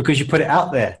 Max, is because you put it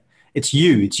out there. It's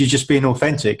you just being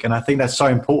authentic, and I think that's so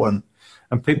important.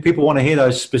 And people want to hear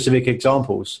those specific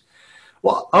examples.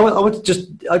 Well, I would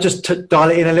just dial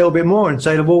it in a little bit more and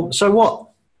say, well, so what?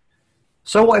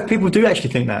 So what if people do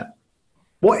actually think that?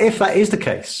 What if that is the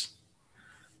case?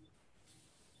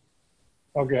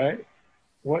 Okay.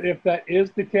 What if that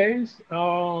is the case?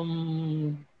 I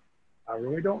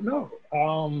really don't know.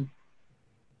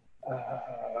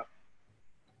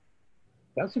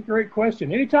 That's a great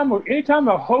question. Anytime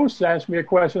a host asks me a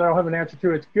question I don't have an answer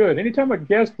to, it's good. Anytime a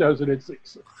guest does it, it's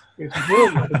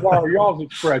brilliant, to borrow y'all's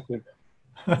expression.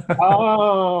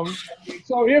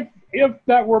 So if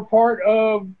that were part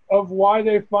of why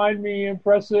they find me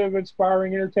impressive,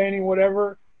 inspiring, entertaining,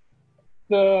 whatever,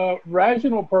 the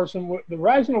rational part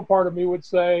of me would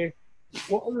say,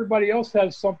 well, everybody else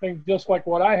has something just like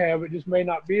what I have. It just may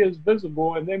not be as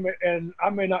visible, and I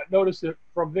may not notice it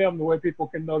from them the way people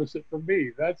can notice it from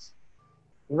me. That's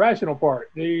the rational part.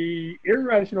 The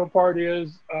irrational part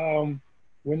is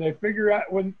when they figure out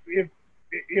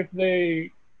if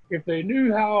they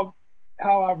knew how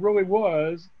I really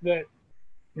was, that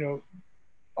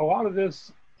a lot of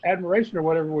this admiration or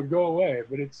whatever would go away.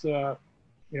 But it's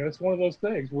it's one of those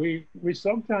things. We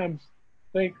sometimes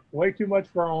think way too much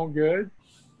for our own good,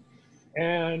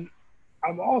 and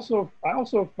I also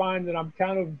find that I'm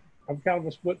kind of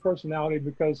a split personality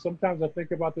because sometimes I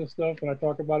think about this stuff and I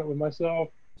talk about it with myself,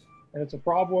 and it's a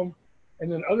problem.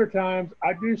 And then other times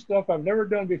I do stuff I've never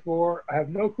done before. I have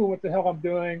no clue what the hell I'm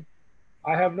doing.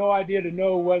 I have no idea to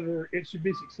know whether it should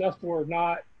be successful or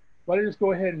not. But I just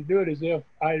go ahead and do it as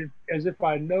if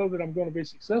I know that I'm going to be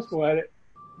successful at it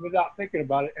without thinking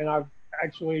about it. And I've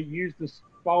actually used this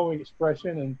following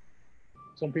expression, and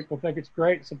some people think it's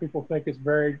great. Some people think it's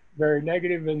very, very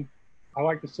negative. And I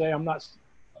like to say I'm not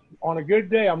on a good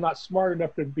day. I'm not smart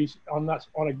enough to be. I'm not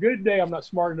on a good day. I'm not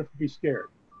smart enough to be scared.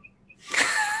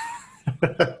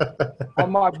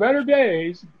 On my better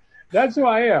days, that's who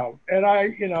I am. And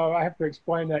I have to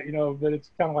explain that, that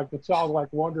it's kind of like the childlike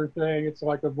wonder thing. It's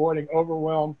like avoiding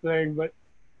overwhelm thing. But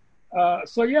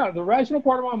so yeah, the rational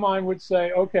part of my mind would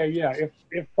say, okay, yeah,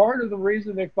 if part of the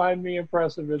reason they find me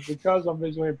impressive is because I'm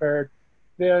visually impaired,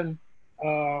 then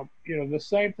the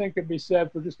same thing could be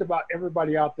said for just about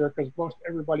everybody out there, because most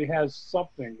everybody has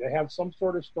something. They have some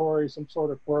sort of story, some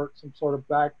sort of quirk, some sort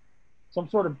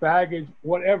of baggage,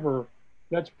 whatever.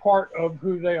 That's part of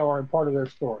who they are and part of their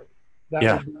story.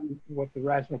 That would be what the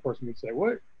rational person would say.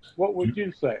 What would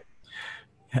you say?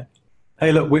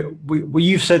 Hey, look,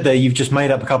 you've said there you've just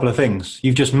made up a couple of things.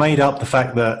 You've just made up the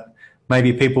fact that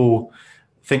maybe people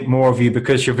think more of you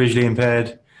because you're visually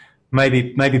impaired.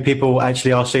 Maybe people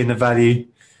actually are seeing the value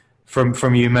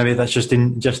from you. Maybe that's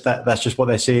that's just what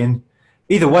they're seeing.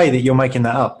 Either way, that you're making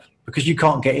that up because you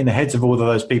can't get in the heads of all of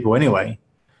those people anyway.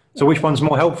 So which one's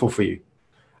more helpful for you?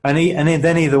 And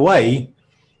then either way,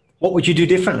 what would you do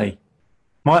differently?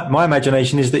 My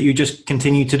imagination is that you just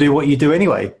continue to do what you do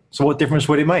anyway. So what difference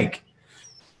would it make?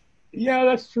 Yeah,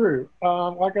 that's true.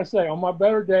 Like I say, on my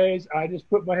better days, I just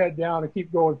put my head down and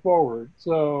keep going forward.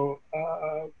 So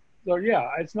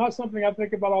yeah, it's not something I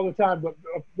think about all the time,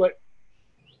 but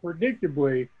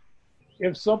predictably,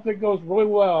 if something goes really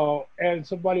well and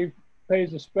somebody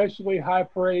pays especially high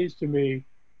praise to me,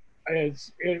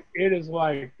 it's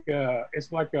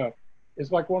like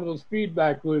one of those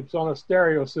feedback loops on a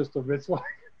stereo system. It's like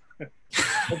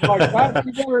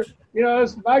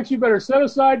Max, you better set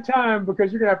aside time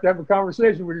because you're gonna have a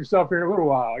conversation with yourself here in a little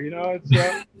while. It's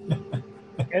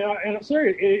and I'm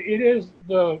serious. It is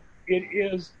the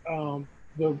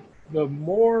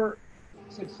more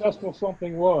successful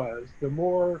something was, the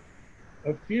more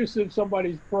effusive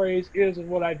somebody's praise is of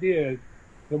what I did,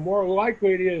 the more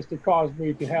likely it is to cause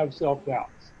me to have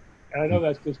self-doubts. And I know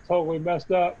that's just totally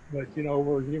messed up, but,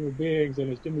 we're human beings,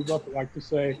 and as Jimmy Buffett likes to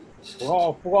say, we're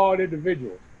all flawed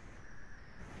individuals.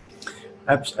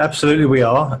 Absolutely we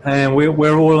are, and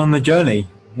we're all on the journey.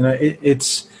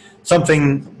 It's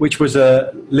something which was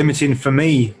limiting for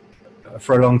me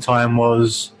for a long time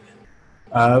was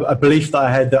a belief that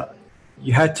I had that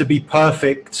you had to be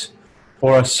perfect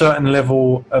or a certain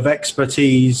level of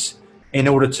expertise in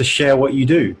order to share what you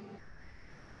do.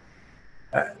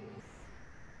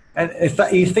 And if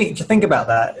that, think about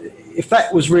that, if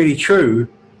that was really true,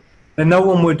 then no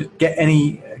one would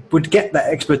get that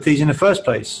expertise in the first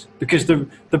place, because the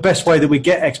best way that we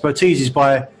get expertise is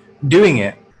by doing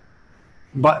it,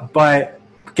 by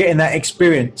getting that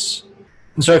experience.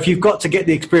 And so if you've got to get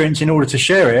the experience in order to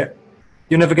share it,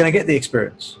 you're never going to get the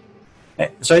experience.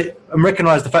 So and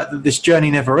recognize the fact that this journey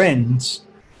never ends.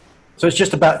 So it's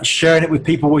just about sharing it with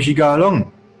people as you go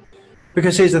along.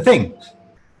 Because here's the thing.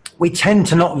 We tend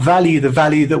to not value the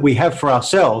value that we have for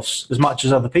ourselves as much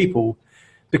as other people,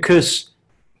 because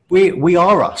we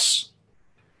are us.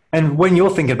 And when you're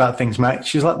thinking about things, Max,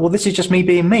 she's like, well, this is just me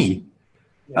being me.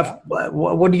 Yeah.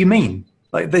 What do you mean?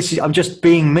 Like, I'm just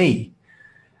being me.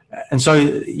 And so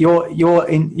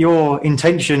your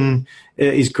intention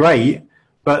is great,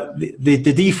 but the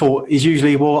default is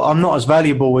usually, well, I'm not as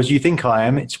valuable as you think I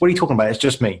am. What are you talking about? It's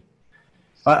just me.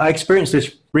 I experienced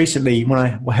this recently when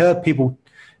I heard people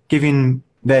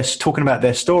talking about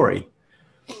their story.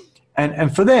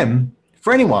 And for them,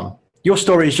 for anyone, your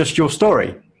story is just your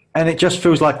story. And it just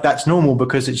feels like that's normal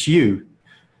because it's you.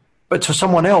 But to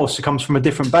someone else who comes from a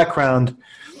different background,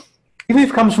 even if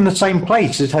it comes from the same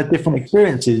place, has had different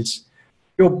experiences,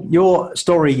 your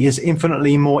story is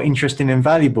infinitely more interesting and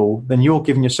valuable than you're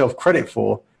giving yourself credit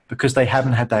for, because they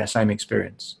haven't had that same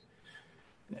experience.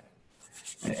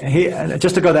 Here,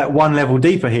 just to go that one level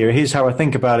deeper here, here's how I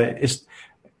think about it. It's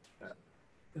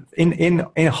in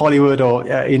Hollywood or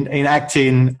in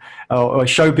acting or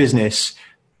show business,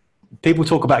 people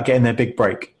talk about getting their big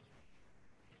break.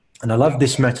 And I love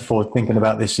this metaphor, thinking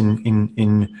about this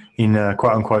in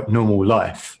quote unquote normal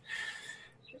life.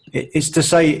 It's to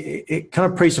say, it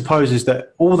kind of presupposes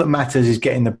that all that matters is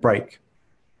getting the break.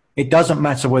 it doesn't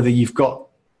matter whether you've got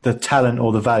the talent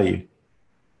or the value.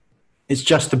 It's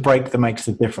just the break that makes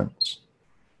the difference.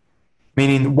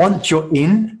 Meaning once you're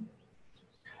in,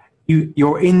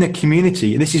 you're in the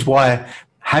community. And this is why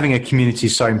having a community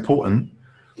is so important.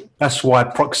 That's why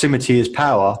proximity is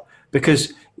power,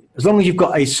 because as long as you've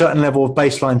got a certain level of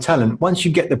baseline talent, once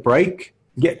you get the break,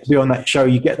 you get to be on that show,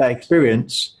 you get that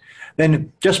experience,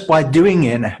 then just by doing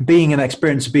it, being an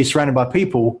experience to be surrounded by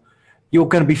people, you're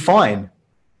going to be fine,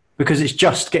 because it's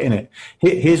just getting it.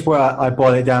 Here's where I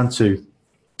boil it down to,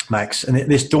 Max, and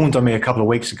this dawned on me a couple of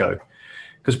weeks ago,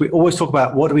 because we always talk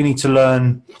about what do we need to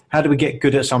learn, how do we get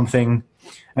good at something,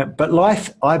 but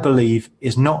life, I believe,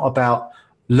 is not about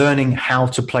learning how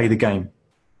to play the game.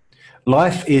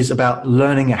 Life is about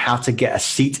learning how to get a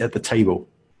seat at the table.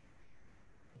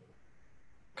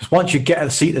 Because once you get a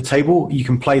seat at the table, you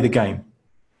can play the game.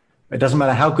 It doesn't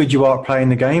matter how good you are at playing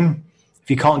the game. If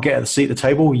you can't get a seat at the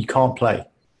table, you can't play.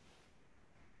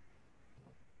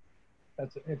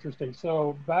 That's interesting.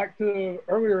 So back to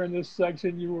earlier in this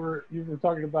section, you were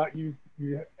talking about you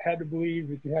had to believe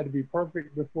that you had to be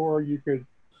perfect before you could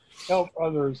help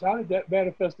others. How did that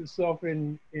manifest itself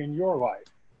in your life?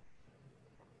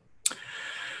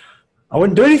 I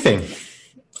wouldn't do anything.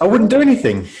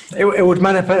 It would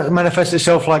manifest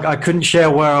itself like I couldn't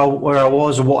share where I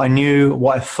was or what I knew,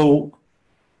 what I thought,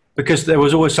 because there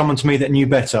was always someone to me that knew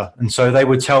better, and so they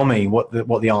would tell me what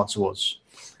the answer was,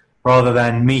 rather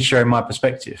than me sharing my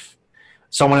perspective.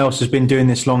 Someone else has been doing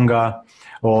this longer,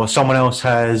 or someone else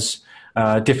has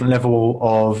a different level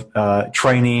of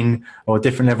training or a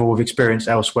different level of experience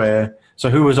elsewhere. So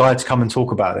who was I to come and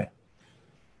talk about it?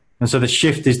 And so the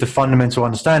shift is the fundamental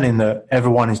understanding that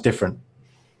everyone is different.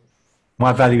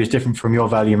 My value is different from your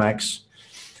value, Max.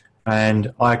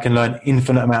 And I can learn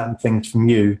infinite amount of things from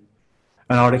you.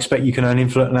 And I would expect you can learn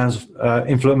infinite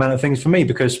amount of things from me,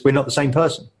 because we're not the same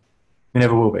person. We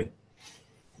never will be.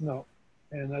 No,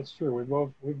 and that's true.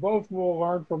 We both will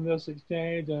learn from this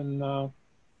exchange. And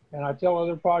I tell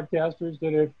other podcasters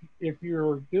that if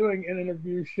you're doing an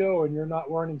interview show and you're not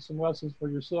learning some lessons for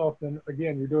yourself, then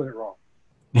again, you're doing it wrong.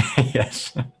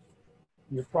 Yes.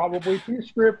 You're probably too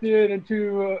scripted and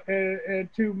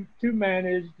too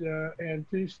managed and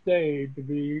too staid to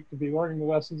be learning the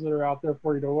lessons that are out there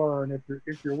for you to learn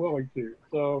if you're willing to.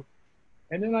 So,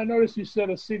 and then I noticed you said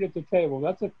a seat at the table.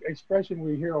 That's an expression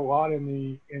we hear a lot in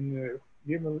the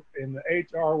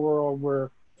HR world,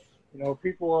 where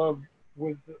people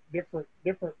with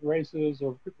different races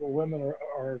or women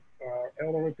or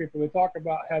elderly people, they talk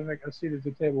about having a seat at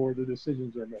the table where the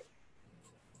decisions are made.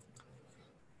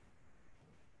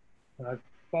 I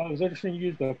thought it was interesting you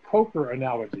used the poker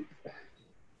analogy.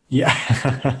 Yeah.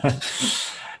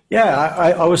 Yeah,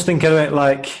 I was thinking of it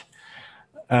like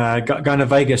going to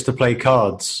Vegas to play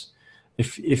cards.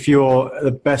 If you're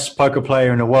the best poker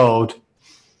player in the world,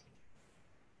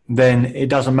 then it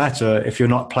doesn't matter if you're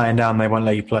not playing down, they won't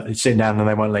let you play. Sitting down, and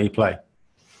they won't let you play.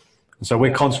 And so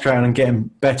we're concentrating on getting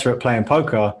better at playing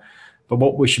poker, but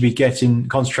what we should be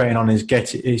concentrating on is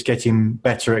getting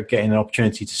better at getting an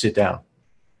opportunity to sit down.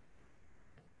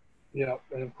 Yeah,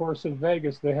 and of course in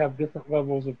Vegas they have different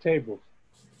levels of tables.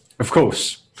 Of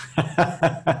course.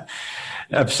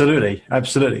 Absolutely.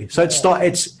 So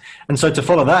so to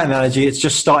follow that analogy, it's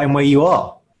just starting where you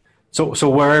are. So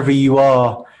wherever you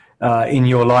are in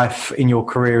your life, in your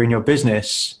career, in your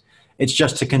business, it's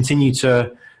just to continue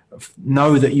to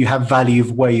know that you have value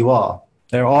of where you are.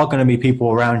 There are going to be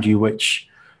people around you which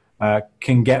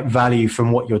can get value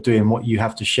from what you're doing, what you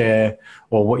have to share,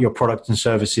 or what your products and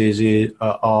services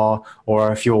are,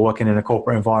 or if you're working in a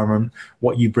corporate environment,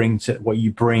 what you bring to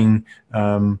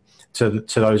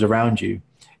those around you.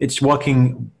 It's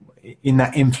working in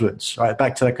that influence, right?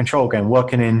 Back to that control game,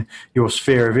 working in your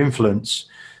sphere of influence,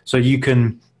 so you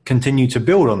can continue to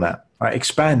build on that, right?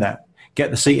 Expand that, get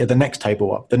the seat at the next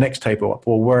table up,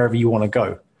 or wherever you want to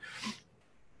go.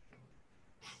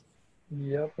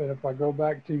 Yep, and if I go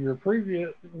back to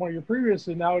one of your previous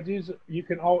analogies, you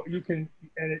can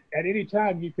at any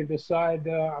time you can decide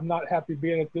I'm not happy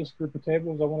being at this group of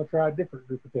tables. I want to try a different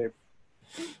group of tables.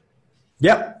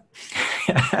 Yep,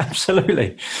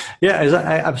 absolutely. Yeah,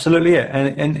 absolutely it.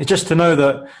 And just to know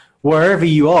that wherever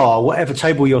you are, whatever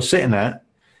table you're sitting at,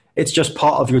 it's just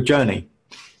part of your journey.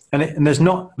 And there's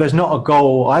not a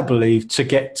goal, I believe, to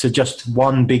get to just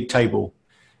one big table.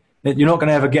 You're not going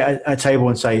to ever get a table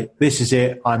and say, this is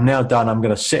it, I'm now done, I'm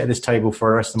going to sit at this table for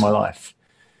the rest of my life.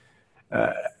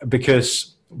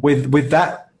 Because with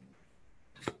that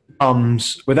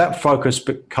focus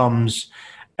becomes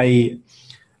a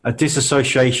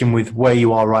disassociation with where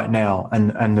you are right now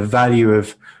and the value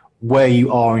of where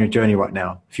you are on your journey right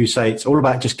now. If you say it's all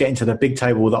about just getting to the big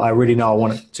table that I really know I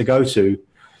want it to go to,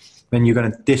 then you're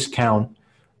going to discount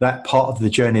that part of the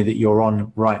journey that you're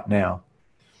on right now.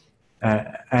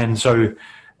 And so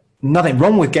nothing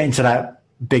wrong with getting to that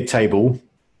big table,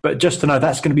 but just to know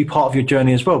that's going to be part of your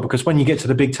journey as well, because when you get to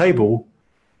the big table,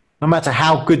 no matter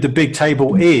how good the big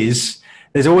table is,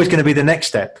 there's always going to be the next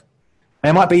step. And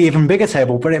it might be an even bigger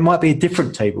table, but it might be a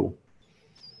different table.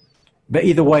 But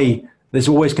either way, there's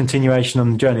always continuation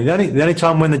on the journey. The only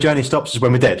time when the journey stops is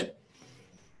when we're dead.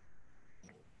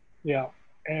 Yeah,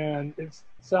 and it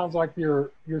sounds like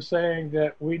you're saying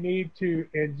that we need to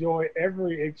enjoy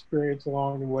every experience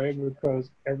along the way, because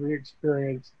every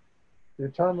experience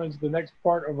determines the next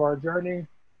part of our journey,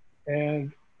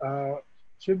 and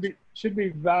should be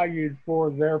valued for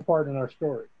their part in our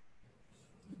story.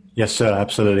 Yes, sir.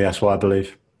 Absolutely. That's what I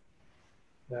believe.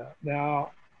 Yeah.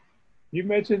 Now, you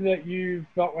mentioned that you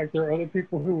felt like there are other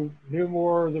people who knew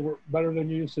more, that were better than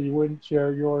you, so you wouldn't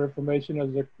share your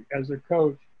information as a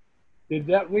coach. Did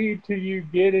that lead to you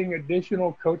getting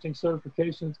additional coaching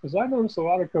certifications? Because I notice a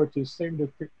lot of coaches seem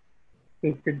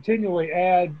to continually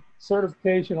add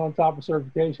certification on top of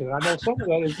certification. I know some of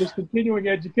that is just continuing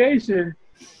education,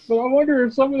 but I wonder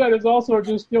if some of that is also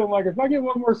just feeling like, if I get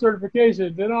one more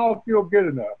certification, then I'll feel good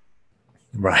enough.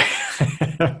 Right.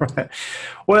 Right.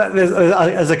 Well,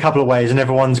 there's a couple of ways, and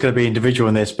everyone's going to be individual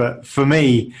in this. But for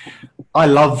me, I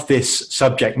love this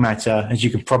subject matter. As you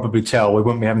can probably tell, we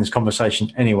wouldn't be having this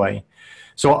conversation anyway.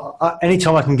 So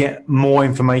anytime I can get more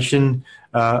information,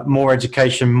 more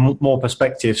education, more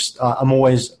perspectives, I'm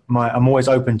always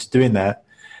open to doing that.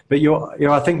 But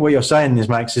I think what you're saying is,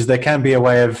 Max, is there can be a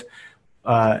way of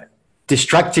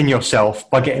distracting yourself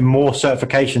by getting more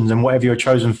certifications in whatever your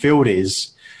chosen field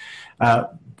is,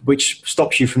 which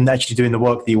stops you from actually doing the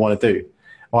work that you want to do.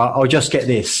 I'll just get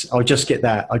this, I'll just get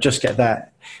that, I'll just get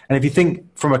that. And if you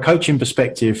think from a coaching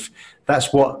perspective,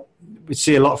 that's what we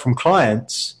see a lot from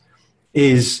clients,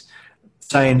 is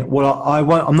saying, well,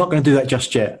 I'm not going to do that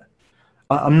just yet.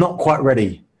 I'm not quite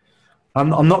ready.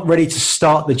 I'm not ready to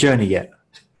start the journey yet.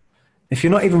 If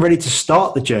you're not even ready to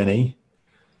start the journey,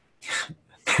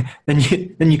 then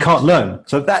you can't learn.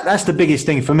 So that's the biggest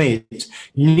thing for me.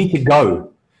 You need to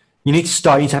go. You need to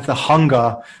start. You need to have the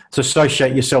hunger to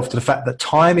associate yourself to the fact that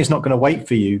time is not going to wait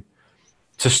for you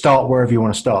to start wherever you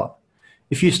want to start.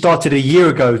 If you started a year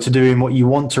ago to doing what you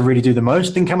want to really do the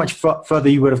most, think how much further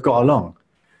you would have got along.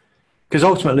 Because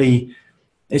ultimately,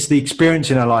 it's the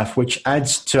experience in our life which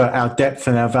adds to our depth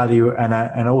and our value and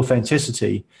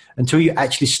authenticity. Until you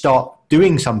actually start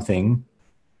doing something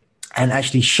and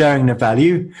actually sharing the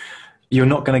value, you're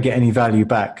not going to get any value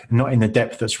back, not in the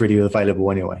depth that's really available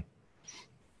anyway.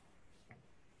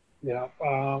 Yeah,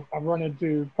 I've run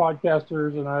into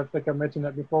podcasters, and I think I mentioned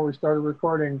that before we started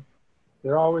recording.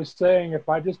 They're always saying, if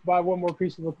I just buy one more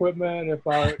piece of equipment, if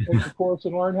I take the course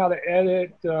and learn how to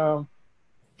edit,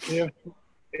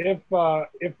 if I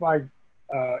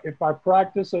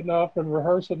practice enough and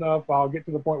rehearse enough, I'll get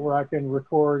to the point where I can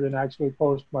record and actually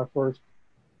post my first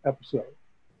episode.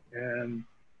 And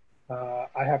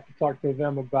I have to talk to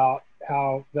them about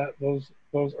how those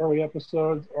early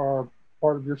episodes are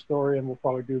part of your story, and will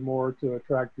probably do more to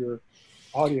attract your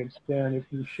audience than if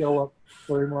you show up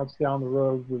 3 months down the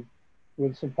road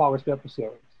with some polished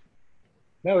episodes.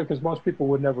 No, because most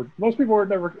people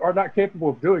are not capable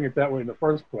of doing it that way in the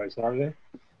first place, are they?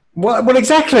 Well,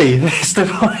 exactly. That's the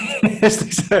point.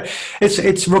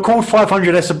 It's record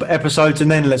 500 episodes and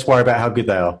then let's worry about how good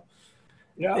they are.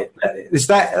 Yeah,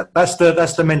 that's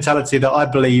the mentality that I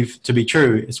believe to be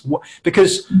true.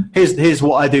 Because here's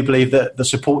what I do believe that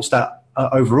supports that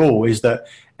overall is that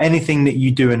anything that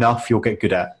you do enough, you'll get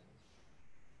good at.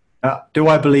 Do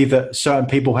I believe that certain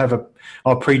people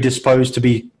are predisposed to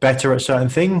be better at certain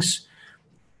things?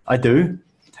 I do.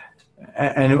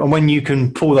 And when you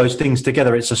can pull those things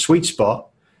together, it's a sweet spot.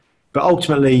 But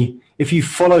ultimately, if you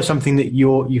follow something that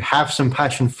you have some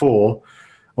passion for,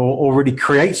 or already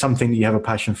create something that you have a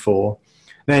passion for,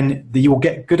 then you'll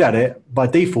get good at it by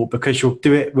default, because you'll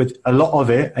do it with a lot of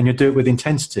it and you'll do it with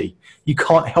intensity. You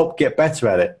can't help get better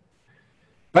at it.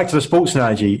 Back to the sports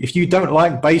analogy. If you don't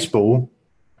like baseball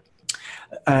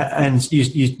and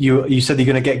you said you're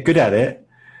going to get good at it,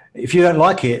 if you don't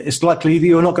like it, it's likely that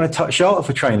you're not going to show up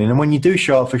for training. And when you do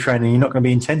show up for training, you're not going to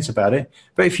be intense about it.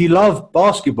 But if you love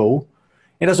basketball,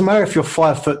 it doesn't matter if you're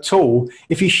 5 foot tall.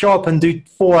 If you show up and do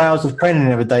 4 hours of training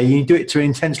every day, you do it to an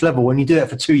intense level, and you do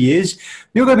that for 2 years,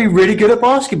 you're going to be really good at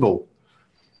basketball.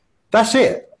 That's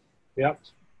it. Yep.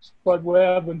 Spud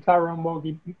Webb and Tyrone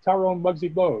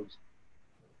Muggsy Bowes.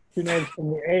 two names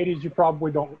from the '80s you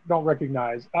probably don't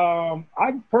recognize. I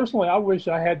wish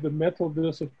I had the mental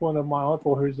discipline of my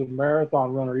uncle, who's a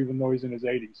marathon runner, even though he's in his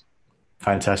 80s.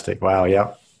 Fantastic. Wow.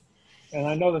 Yeah. And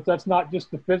I know that that's not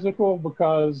just the physical,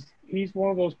 because he's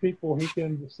one of those people, he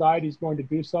can decide he's going to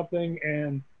do something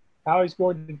and how he's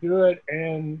going to do it,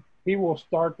 and he will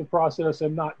start the process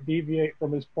and not deviate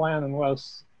from his plan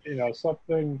unless,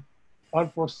 something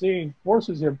unforeseen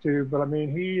forces him to. But I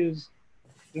mean,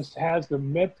 just has the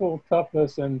mental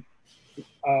toughness, and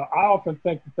I often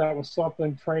think that was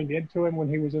something trained into him when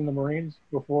he was in the Marines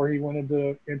before he went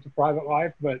into private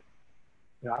life. But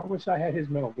I wish I had his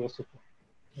mental discipline.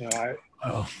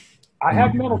 I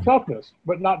have mental toughness,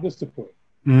 but not discipline.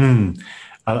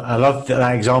 I love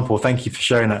that example. Thank you for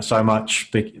sharing that so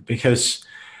much, because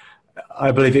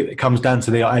I believe it comes down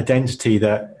to the identity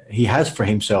that he has for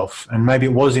himself. And maybe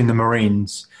it was in the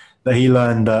Marines that he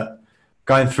learned that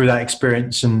going through that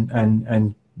experience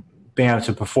and being able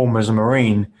to perform as a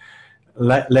Marine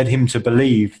led him to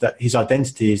believe that his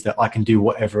identity is that I can do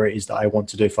whatever it is that I want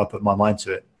to do if I put my mind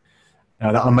to it.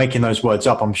 Now, that I'm making those words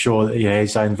up, I'm sure that he has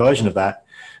his own version of that.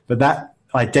 But that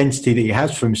identity that he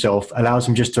has for himself allows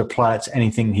him just to apply it to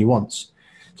anything he wants.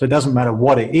 So it doesn't matter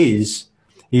what it is.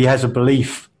 He has a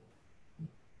belief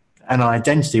and an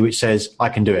identity which says, I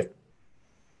can do it.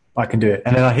 I can do it.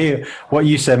 And then I hear what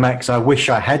you said, Max. I wish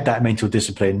I had that mental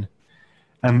discipline.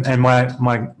 And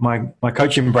my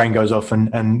coaching brain goes off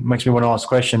and makes me want to ask the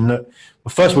question. Look,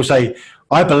 well, first we'll say,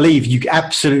 I believe you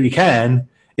absolutely can.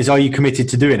 Are you committed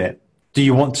to doing it? Do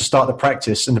you want to start the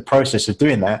practice and the process of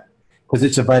doing that? Because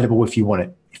it's available if you want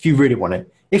it, if you really want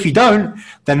it. If you don't,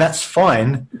 then that's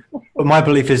fine. But my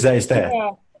belief is that it's there.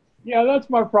 Yeah, that's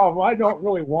my problem. I don't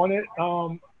really want it.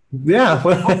 Yeah.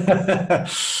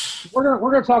 We're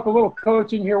gonna talk a little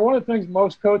coaching here. One of the things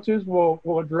most coaches will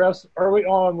address early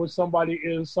on with somebody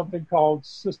is something called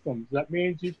systems. That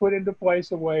means you put into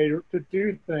place a way to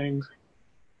do things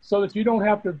so that you don't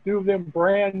have to do them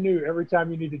brand new every time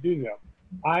you need to do them.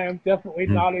 I am definitely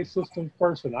not a systems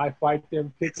person. I fight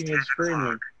them kicking and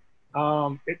screaming.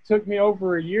 It took me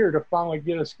over a year to finally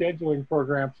get a scheduling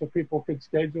program so people could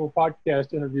schedule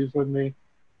podcast interviews with me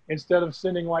instead of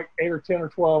sending like 8 or 10 or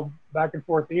 12 back and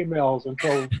forth emails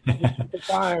until the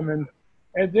time. And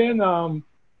then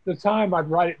the time I'd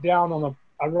write it down in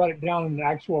an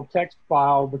actual text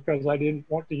file, because I didn't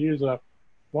want to use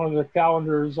one of the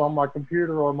calendars on my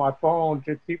computer or my phone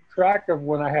to keep track of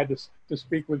when I had to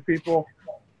speak with people.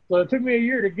 So it took me a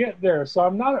year to get there. So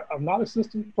I'm not a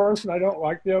systems person. I don't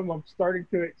like them. I'm starting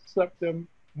to accept them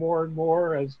more and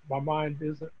more as my mind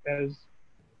isn't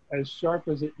as sharp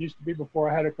as it used to be before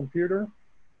I had a computer.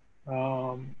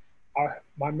 My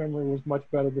memory was much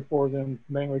better before then,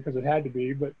 mainly because it had to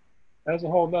be, but that's a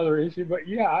whole nother issue. But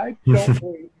yeah, I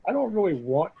don't really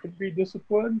want to be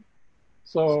disciplined.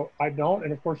 So I don't,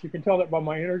 and of course you can tell that by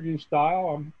my interview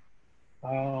style.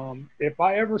 If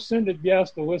I ever send a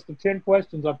guest a list of 10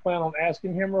 questions I plan on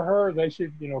asking him or her, they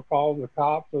should, call the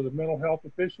cops or the mental health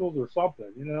officials or something,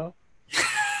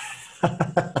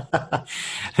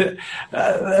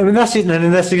 I mean, that's it,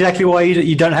 and that's exactly why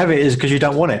you don't have it, is because you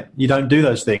don't want it. You don't do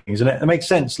those things, and it makes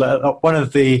sense. Like, one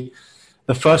of the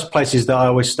first places that I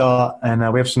always start,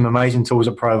 and we have some amazing tools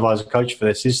at Pro Advisor Coach for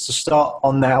this, is to start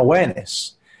on that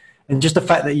awareness. And just the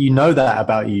fact that you know that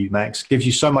about you, Max, gives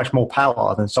you so much more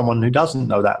power than someone who doesn't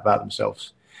know that about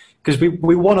themselves. Because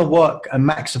we want to work and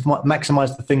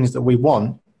maximize the things that we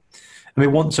want, and we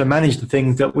want to manage the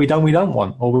things that we don't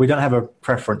want, or we don't have a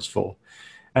preference for.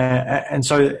 And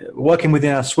so working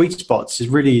within our sweet spots is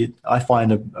really, I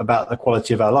find, about the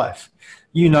quality of our life.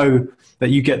 You know that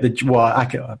you get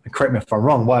correct me if I'm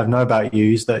wrong, what I know about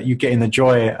you is that you get in the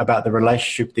joy about the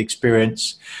relationship, the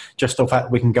experience, just the fact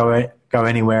that we can go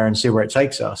anywhere and see where it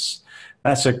takes us.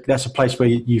 That's a place where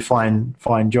you find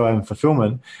joy and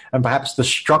fulfillment. And perhaps the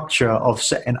structure of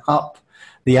setting up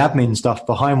the admin stuff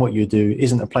behind what you do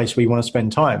isn't a place where you want to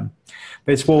spend time.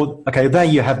 But it's, well, okay, there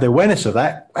you have the awareness of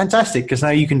that. Fantastic, because now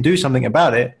you can do something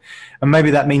about it. And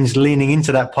maybe that means leaning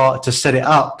into that part to set it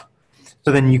up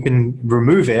so then you can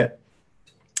remove it.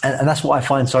 And that's what I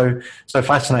find so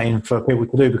fascinating for people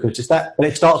to do, because it's that, but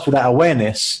it starts with that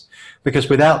awareness, because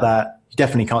without that, you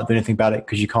definitely can't do anything about it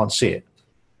because you can't see it.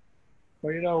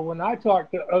 Well, when I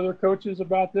talk to other coaches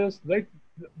about this, the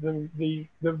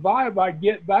vibe I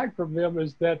get back from them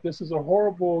is that this is a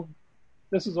horrible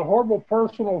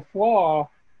personal flaw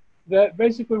that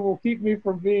basically will keep me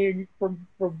from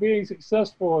being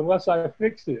successful unless I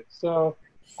fix it. So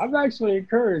I'm actually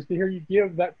encouraged to hear you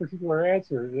give that particular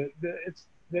answer.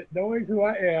 That knowing who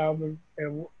I am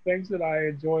and things that I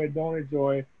enjoy and don't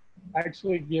enjoy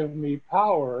actually give me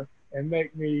power and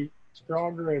make me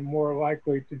stronger and more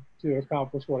likely to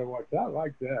accomplish what I want. I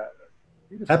like that.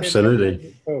 You just made me a Absolutely.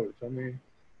 favorite coach. I mean,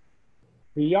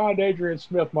 beyond Adrian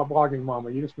Smith, my blogging mama,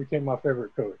 you just became my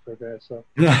favorite coach. Okay, so.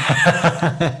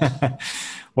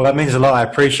 Well, that means a lot. I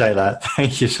appreciate that.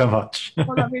 Thank you so much.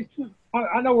 Well, I mean,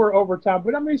 I know we're over time,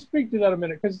 but I mean, speak to that a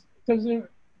minute, because it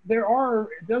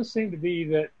does seem to be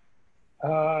that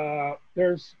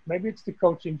there's, maybe it's the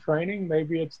coaching training,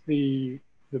 maybe it's the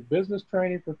business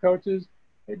training for coaches.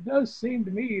 It does seem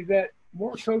to me that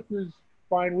more coaches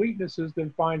find weaknesses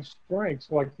than find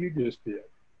strengths, like you just did.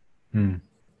 Hmm.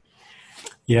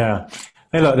 Yeah.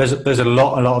 Hey, look, there's a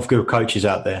lot of good coaches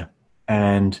out there,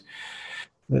 and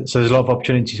so there's a lot of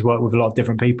opportunity to work with a lot of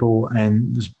different people,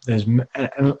 and there's and,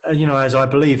 you know, as I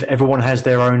believe, everyone has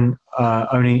their own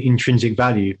intrinsic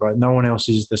value, right? No one else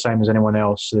is the same as anyone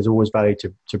else. So there's always value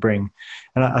to bring,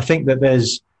 and I think that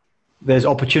there's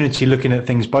opportunity looking at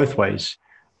things both ways.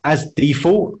 As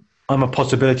default, I'm a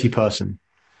possibility person,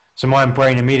 so my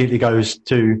brain immediately goes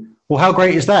to, well, how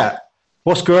great is that?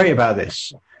 What's great about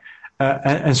this?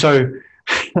 And so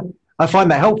I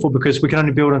find that helpful because we can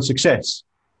only build on success.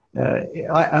 Me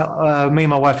and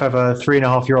my wife have a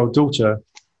 3.5-year-old daughter,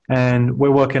 and we're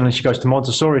working on, she goes to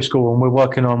Montessori school, and we're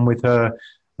working on with her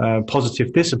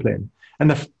positive discipline.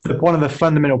 And one of the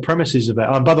fundamental premises of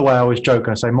that, and by the way, I always joke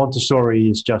and I say Montessori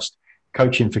is just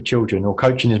coaching for children, or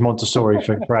coaching is Montessori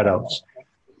for adults.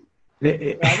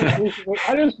 I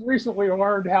just recently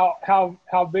learned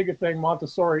how big a thing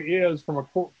Montessori is from a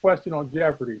question on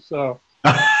Jeopardy. So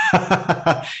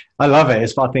I love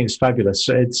it. I think it's fabulous.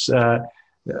 It's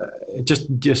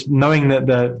just knowing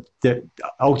that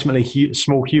ultimately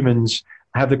small humans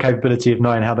have the capability of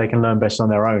knowing how they can learn best on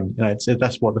their own. You know,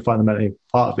 that's what the fundamental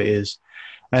part of it is.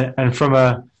 And from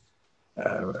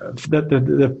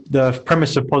the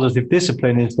premise of positive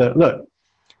discipline is that, look,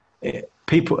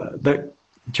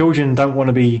 children don't want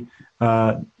to be,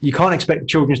 you can't expect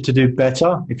children to do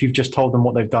better if you've just told them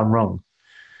what they've done wrong.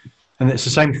 And it's the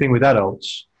same thing with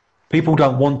adults. People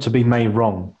don't want to be made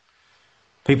wrong.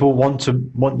 People want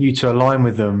you to align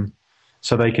with them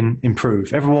so they can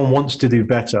improve. Everyone wants to do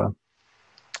better.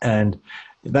 And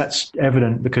that's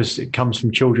evident because it comes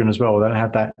from children as well. They don't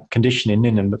have that conditioning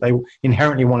in them, but they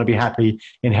inherently want to be happy,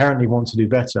 inherently want to do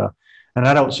better. And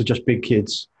adults are just big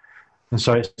kids. And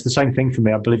so it's the same thing for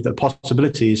me. I believe that the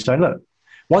possibility is saying, look,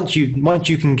 once you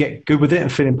can get good with it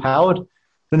and feel empowered,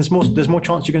 then there's more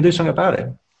chance you can do something about it.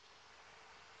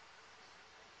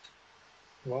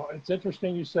 Well, it's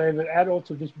interesting you say that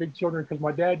adults are just big children, because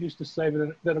my dad used to say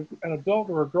that an adult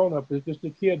or a grown-up is just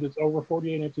a kid that's over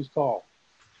 48 inches tall.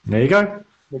 There you go.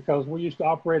 Because we used to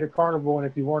operate a carnival, and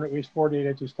if you weren't at least 48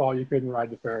 inches tall, you couldn't ride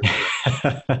the Ferris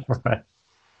wheel. Right.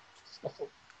 So,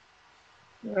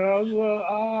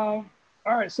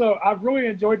 all right. So I've really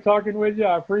enjoyed talking with you.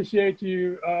 I appreciate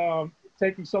you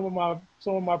taking some of my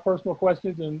personal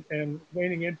questions and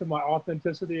leaning into my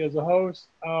authenticity as a host.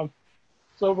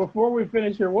 So before we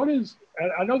finish here,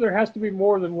 I know there has to be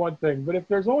more than one thing, but if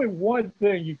there's only one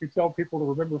thing you could tell people to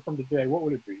remember from today, what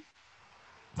would it be?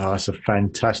 Oh, that's a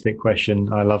fantastic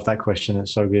question. I love that question.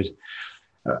 It's so good.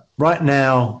 Right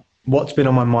now, what's been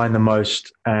on my mind the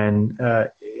most and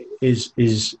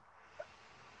is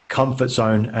comfort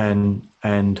zone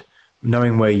and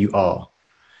knowing where you are.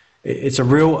 It's a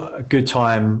real good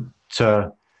time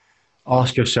to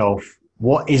ask yourself,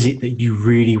 what is it that you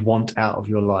really want out of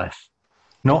your life?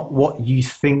 Not what you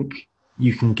think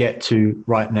you can get to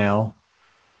right now,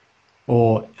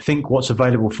 or think what's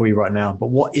available for you right now, but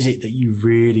what is it that you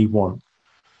really want?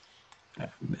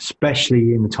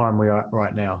 Especially in the time we are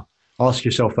right now. Ask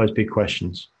yourself those big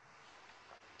questions.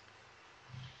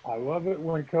 I love it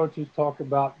when coaches talk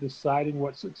about deciding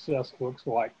what success looks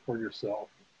like for yourself,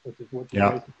 which is what you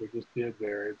basically just did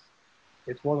there.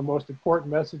 It's one of the most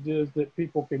important messages that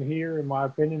people can hear, in my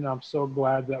opinion. I'm so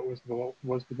glad that was the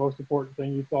most important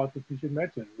thing you thought that you should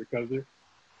mention, because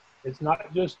it's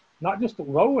not just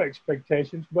low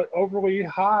expectations, but overly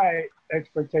high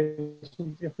expectations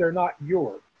if they're not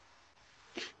yours.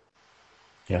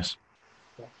 Yes.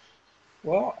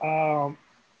 Well,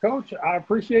 Coach, I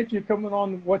appreciate you coming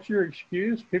on What's Your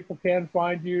Excuse. People can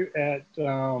find you at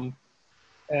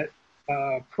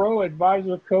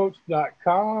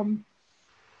proadvisorcoach.com.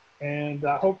 And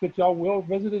I hope that y'all will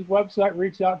visit his website,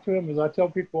 reach out to him. As I tell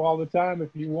people all the time, if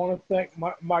you want to thank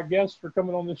my guests for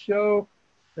coming on the show,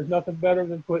 there's nothing better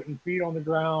than putting feet on the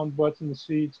ground, butts in the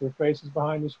seats, or faces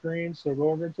behind the screen. So go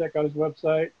over and check out his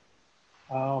website.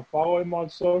 Follow him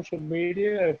on social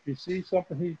media. If you see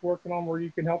something he's working on where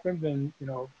you can help him, then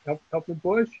help him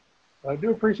push. I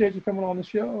do appreciate you coming on the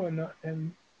show,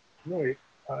 and really,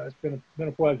 it's been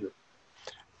a pleasure.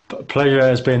 Pleasure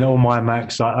has been all mine,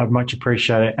 Max. I much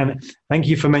appreciate it, and thank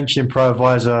you for mentioning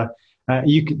ProAdvisor,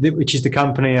 which is the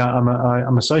company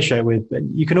I'm associated with. But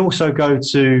you can also go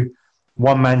to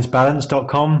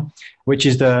onemansbalance.com, which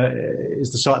is the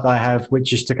site that I have,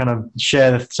 which is to kind of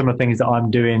share some of the things that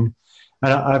I'm doing.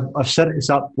 And I've set this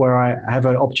up where I have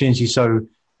an opportunity so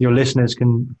your listeners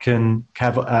can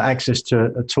have access to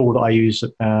a tool that I use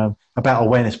about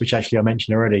awareness, which actually I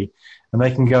mentioned already, and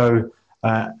they can go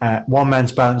at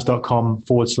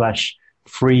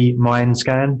onemansbalance.com/free mind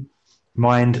scan,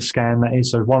 that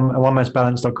is. So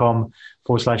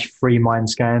onemansbalance.com/free mind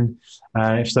scan.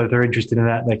 If they're interested in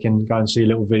that, they can go and see a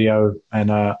little video,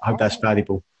 and I hope that's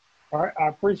valuable. All right, I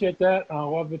appreciate that. I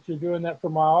love that you're doing that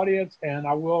for my audience, and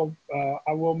I will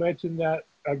mention that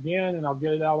again, and I'll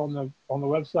get it out on the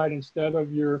website instead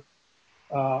of your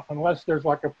unless there's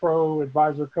like a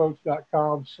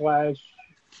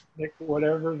proadvisorcoach.com/Nick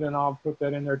whatever, then I'll put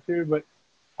that in there too. But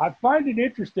I find it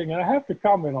interesting, and I have to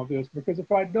comment on this because if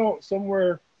I don't,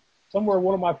 somewhere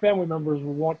one of my family members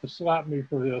will want to slap me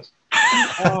for this.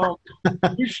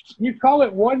 You call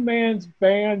it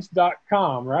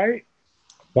onemansbands.com, right?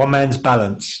 One Man's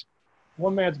Balance.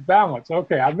 One Man's Balance.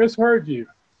 Okay, I misheard you.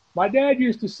 My dad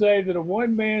used to say that a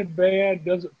one-man band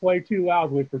doesn't play too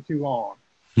loudly for too long.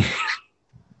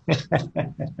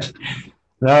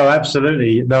 No,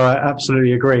 absolutely. No, I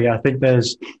absolutely agree. I think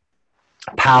there's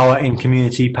power in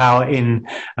community, power in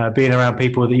being around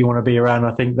people that you want to be around.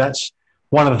 I think that's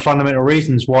one of the fundamental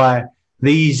reasons why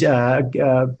these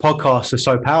podcasts are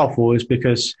so powerful, is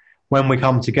because when we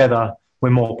come together,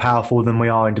 we're more powerful than we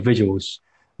are individuals.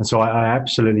 And so I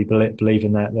absolutely believe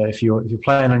in that if you're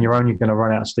playing on your own, you're going to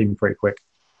run out of steam pretty quick.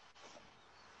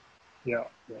 Yeah.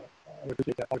 I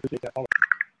appreciate that.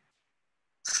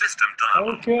 System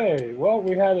dialogue. Okay, well,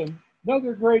 we had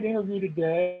another great interview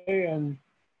today, and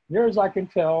near as I can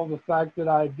tell, the fact that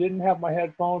I didn't have my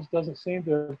headphones doesn't seem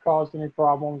to have caused any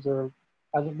problems. There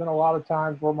hasn't been a lot of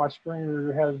times where my screen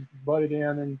reader has butted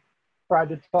in and tried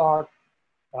to talk.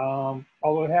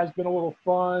 Although it has been a little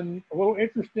fun, a little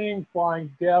interesting flying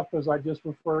deaf, as I just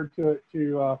referred to it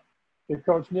to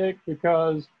Coach Nick,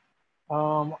 because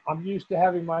I'm used to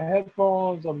having my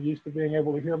headphones. I'm used to being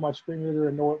able to hear my screen reader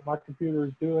and know what my computer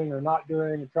is doing or not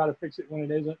doing and try to fix it when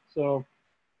it isn't. So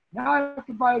now I have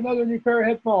to buy another new pair of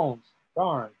headphones.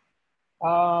 Darn.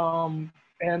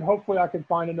 And hopefully I can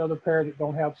find another pair that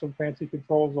don't have some fancy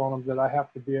controls on them that I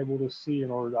have to be able to see in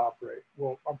order to operate.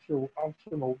 Well, I'm sure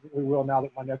we will now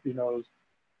that my nephew knows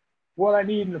what I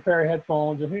need in a pair of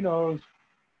headphones. And who knows,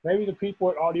 maybe the people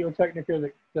at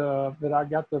Audio-Technica that I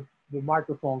got the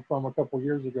microphone from a couple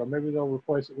years ago, maybe they'll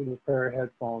replace it with a pair of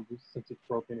headphones since it's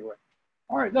broke anyway.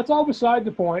 All right, that's all beside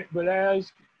the point. But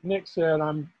as Nick said,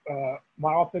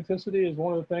 my authenticity is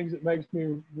one of the things that makes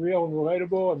me real and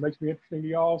relatable. It makes me interesting to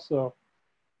y'all. So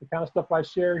the kind of stuff I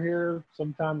share here,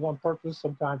 sometimes on purpose,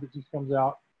 sometimes it just comes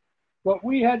out. But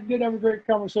we did have a great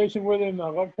conversation with him. I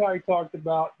loved how he talked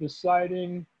about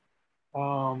deciding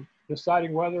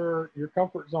whether your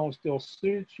comfort zone still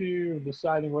suits you, and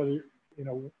deciding whether you're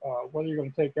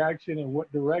going to take action and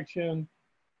what direction.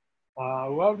 I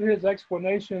loved his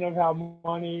explanation of how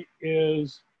money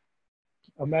is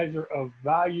a measure of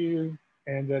value,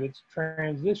 and that it's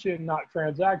transition, not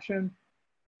transaction,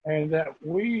 and that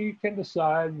we can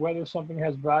decide whether something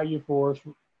has value for us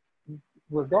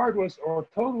regardless or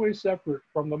totally separate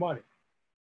from the money.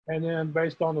 And then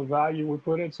based on the value we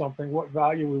put in something, what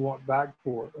value we want back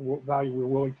for it, and what value we're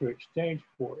willing to exchange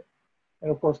for it.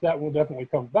 And of course, that will definitely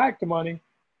come back to money.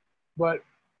 But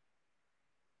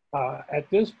at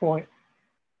this point,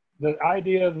 the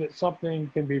idea that something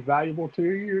can be valuable to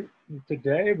you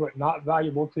today, but not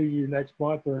valuable to you next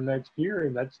month or next year,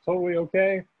 and that's totally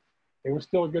okay. It was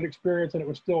still a good experience, and it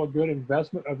was still a good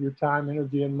investment of your time,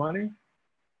 energy, and money.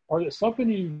 Or that something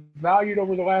you valued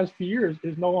over the last few years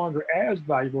is no longer as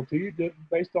valuable to you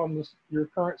based on your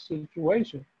current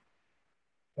situation.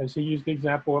 As he used the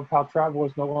example of how travel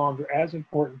is no longer as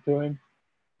important to him,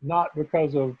 not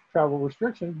because of travel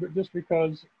restrictions, but just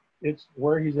because it's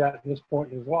where he's at this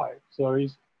point in his life. So he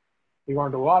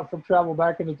learned a lot from travel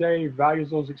back in the day. He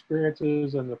values those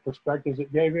experiences and the perspectives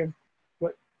it gave him.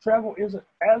 But travel isn't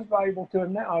as valuable to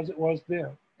him now as it was then.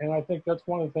 And I think that's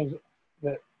one of the things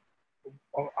that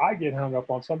I get hung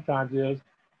up on sometimes is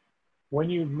when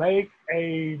you make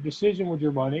a decision with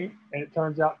your money and it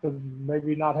turns out to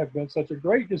maybe not have been such a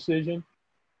great decision,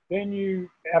 then you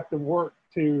have to work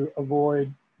to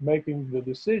avoid making the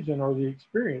decision or the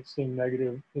experience seem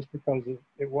negative just because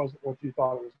it wasn't what you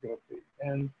thought it was going to be.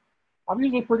 And I'm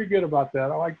usually pretty good about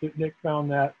that. I like that Nick found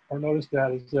that or noticed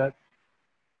that, is that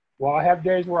while I have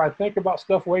days where I think about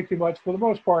stuff way too much, for the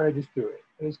most part, I just do it.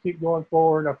 just keep going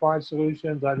forward. I find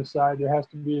solutions. I decide there has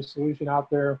to be a solution out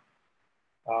there.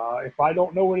 If I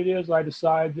don't know what it is, I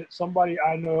decide that somebody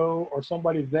I know or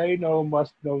somebody they know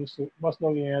must know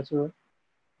the answer,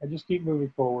 and just keep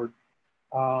moving forward.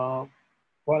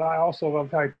 But I also love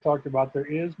how you talked about there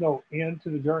is no end to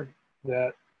the journey,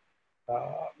 that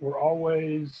we're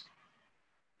always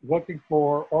looking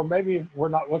for, or maybe we're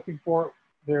not looking for it,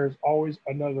 there's always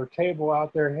another table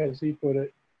out there, as he put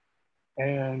it.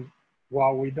 And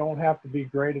while we don't have to be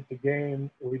great at the game,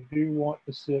 we do want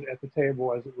to sit at the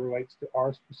table as it relates to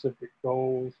our specific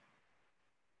goals,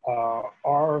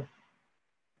 our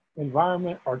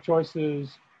environment, our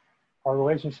choices, our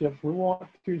relationships. We want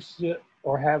to sit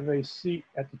or have a seat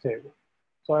at the table.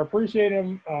 So I appreciate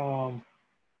him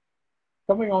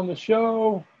coming on the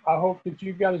show. I hope that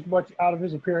you got as much out of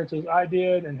his appearance as I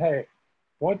did. And hey,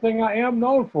 one thing I am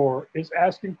known for is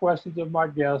asking questions of my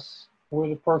guests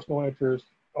with a personal interest,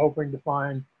 hoping to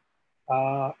find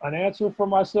an answer for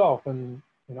myself. And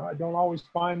I don't always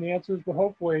find the answers, but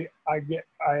hopefully I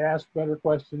ask better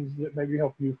questions that maybe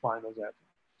help you find those answers.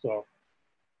 So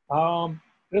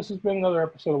this has been another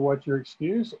episode of What's Your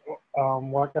Excuse?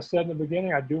 Like I said in the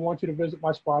beginning, I do want you to visit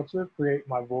my sponsor, Create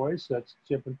My Voice. That's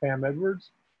Chip and Pam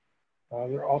Edwards.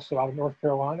 They're also out of North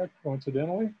Carolina,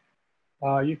 coincidentally.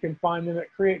 You can find them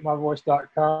at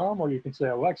createmyvoice.com, or you can say,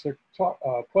 Alexa,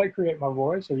 play Create My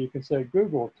Voice, or you can say,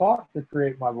 Google, talk to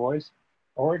Create My Voice,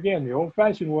 or again, the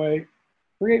old-fashioned way,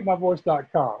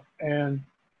 createmyvoice.com. And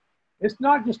it's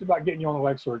not just about getting you on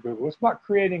Alexa or Google. It's about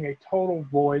creating a total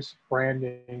voice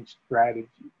branding strategy,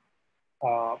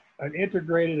 an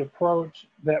integrated approach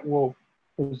that will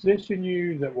position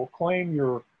you, that will claim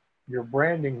your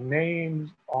branding names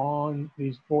on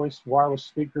these voice wireless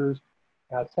speakers.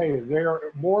 And I'll tell you, there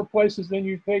are more places than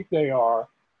you think they are.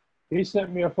 He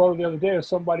sent me a photo the other day of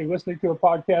somebody listening to a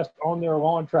podcast on their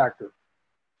lawn tractor.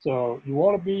 So you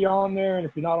want to be on there, and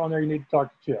if you're not on there, you need to talk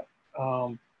to Chip.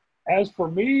 As for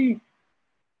me,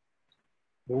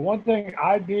 the one thing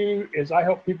I do is I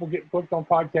help people get booked on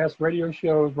podcasts, radio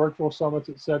shows, virtual summits,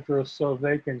 etc., so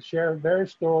they can share their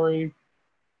story,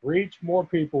 reach more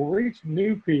people, reach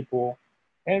new people,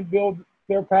 and build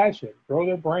their passion, grow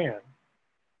their brand.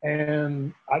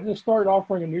 And I just started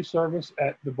offering a new service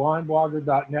at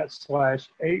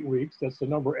theblindblogger.net/8 weeks. That's the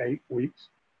number 8 weeks,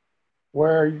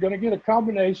 where you're going to get a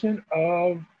combination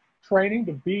of training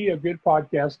to be a good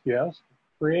podcast guest,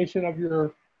 creation of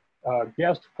your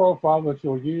guest profile that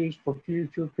you'll use for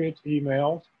future pitch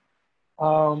emails,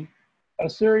 a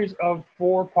series of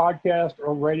 4 podcast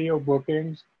or radio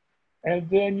bookings, and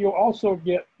then you'll also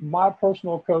get my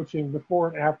personal coaching before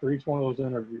and after each one of those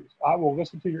interviews. I will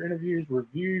listen to your interviews,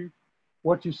 review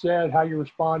what you said, how you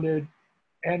responded,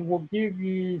 and will give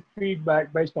you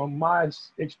feedback based on my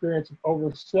experience of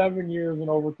over 7 years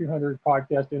and over 200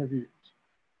 podcast interviews.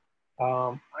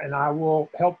 And I will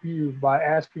help you by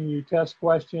asking you test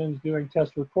questions, doing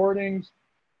test recordings,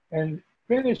 and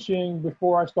finishing,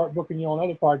 before I start booking you on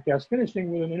other podcasts,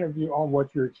 finishing with an interview on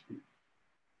What's Your Excuse.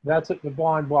 That's at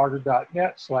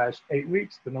theblindblogger.net/8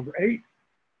 weeks, the number 8.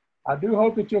 I do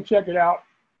hope that you'll check it out.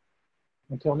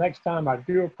 Until next time, I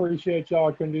do appreciate y'all.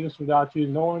 I couldn't do this without you.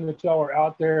 Knowing that y'all are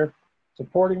out there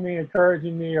supporting me,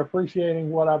 encouraging me, appreciating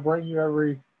what I bring you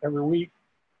every week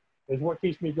is what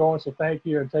keeps me going. So thank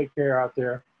you, and take care out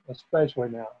there, especially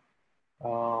now.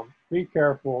 Be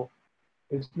careful.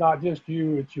 It's not just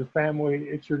you, it's your family,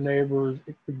 it's your neighbors.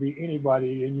 It could be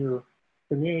anybody in your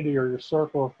community or your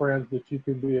circle of friends that you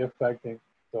could be affecting.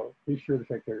 So be sure to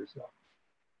take care of yourself.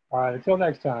 All right, until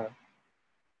next time.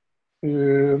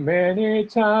 Too many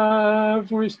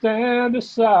times we stand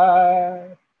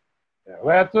aside and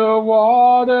let the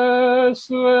water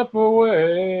slip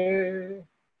away.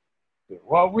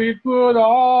 What we put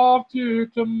off to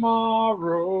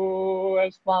tomorrow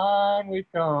has finally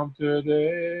come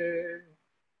today.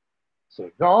 So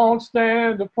don't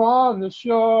stand upon the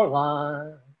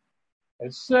shoreline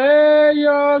and say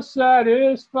you're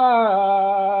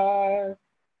satisfied.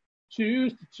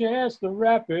 Choose to chance the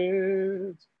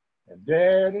rapids and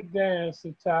dare to dance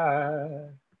the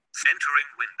tide. Entering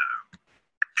window.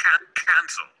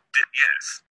 Cancel. Yes.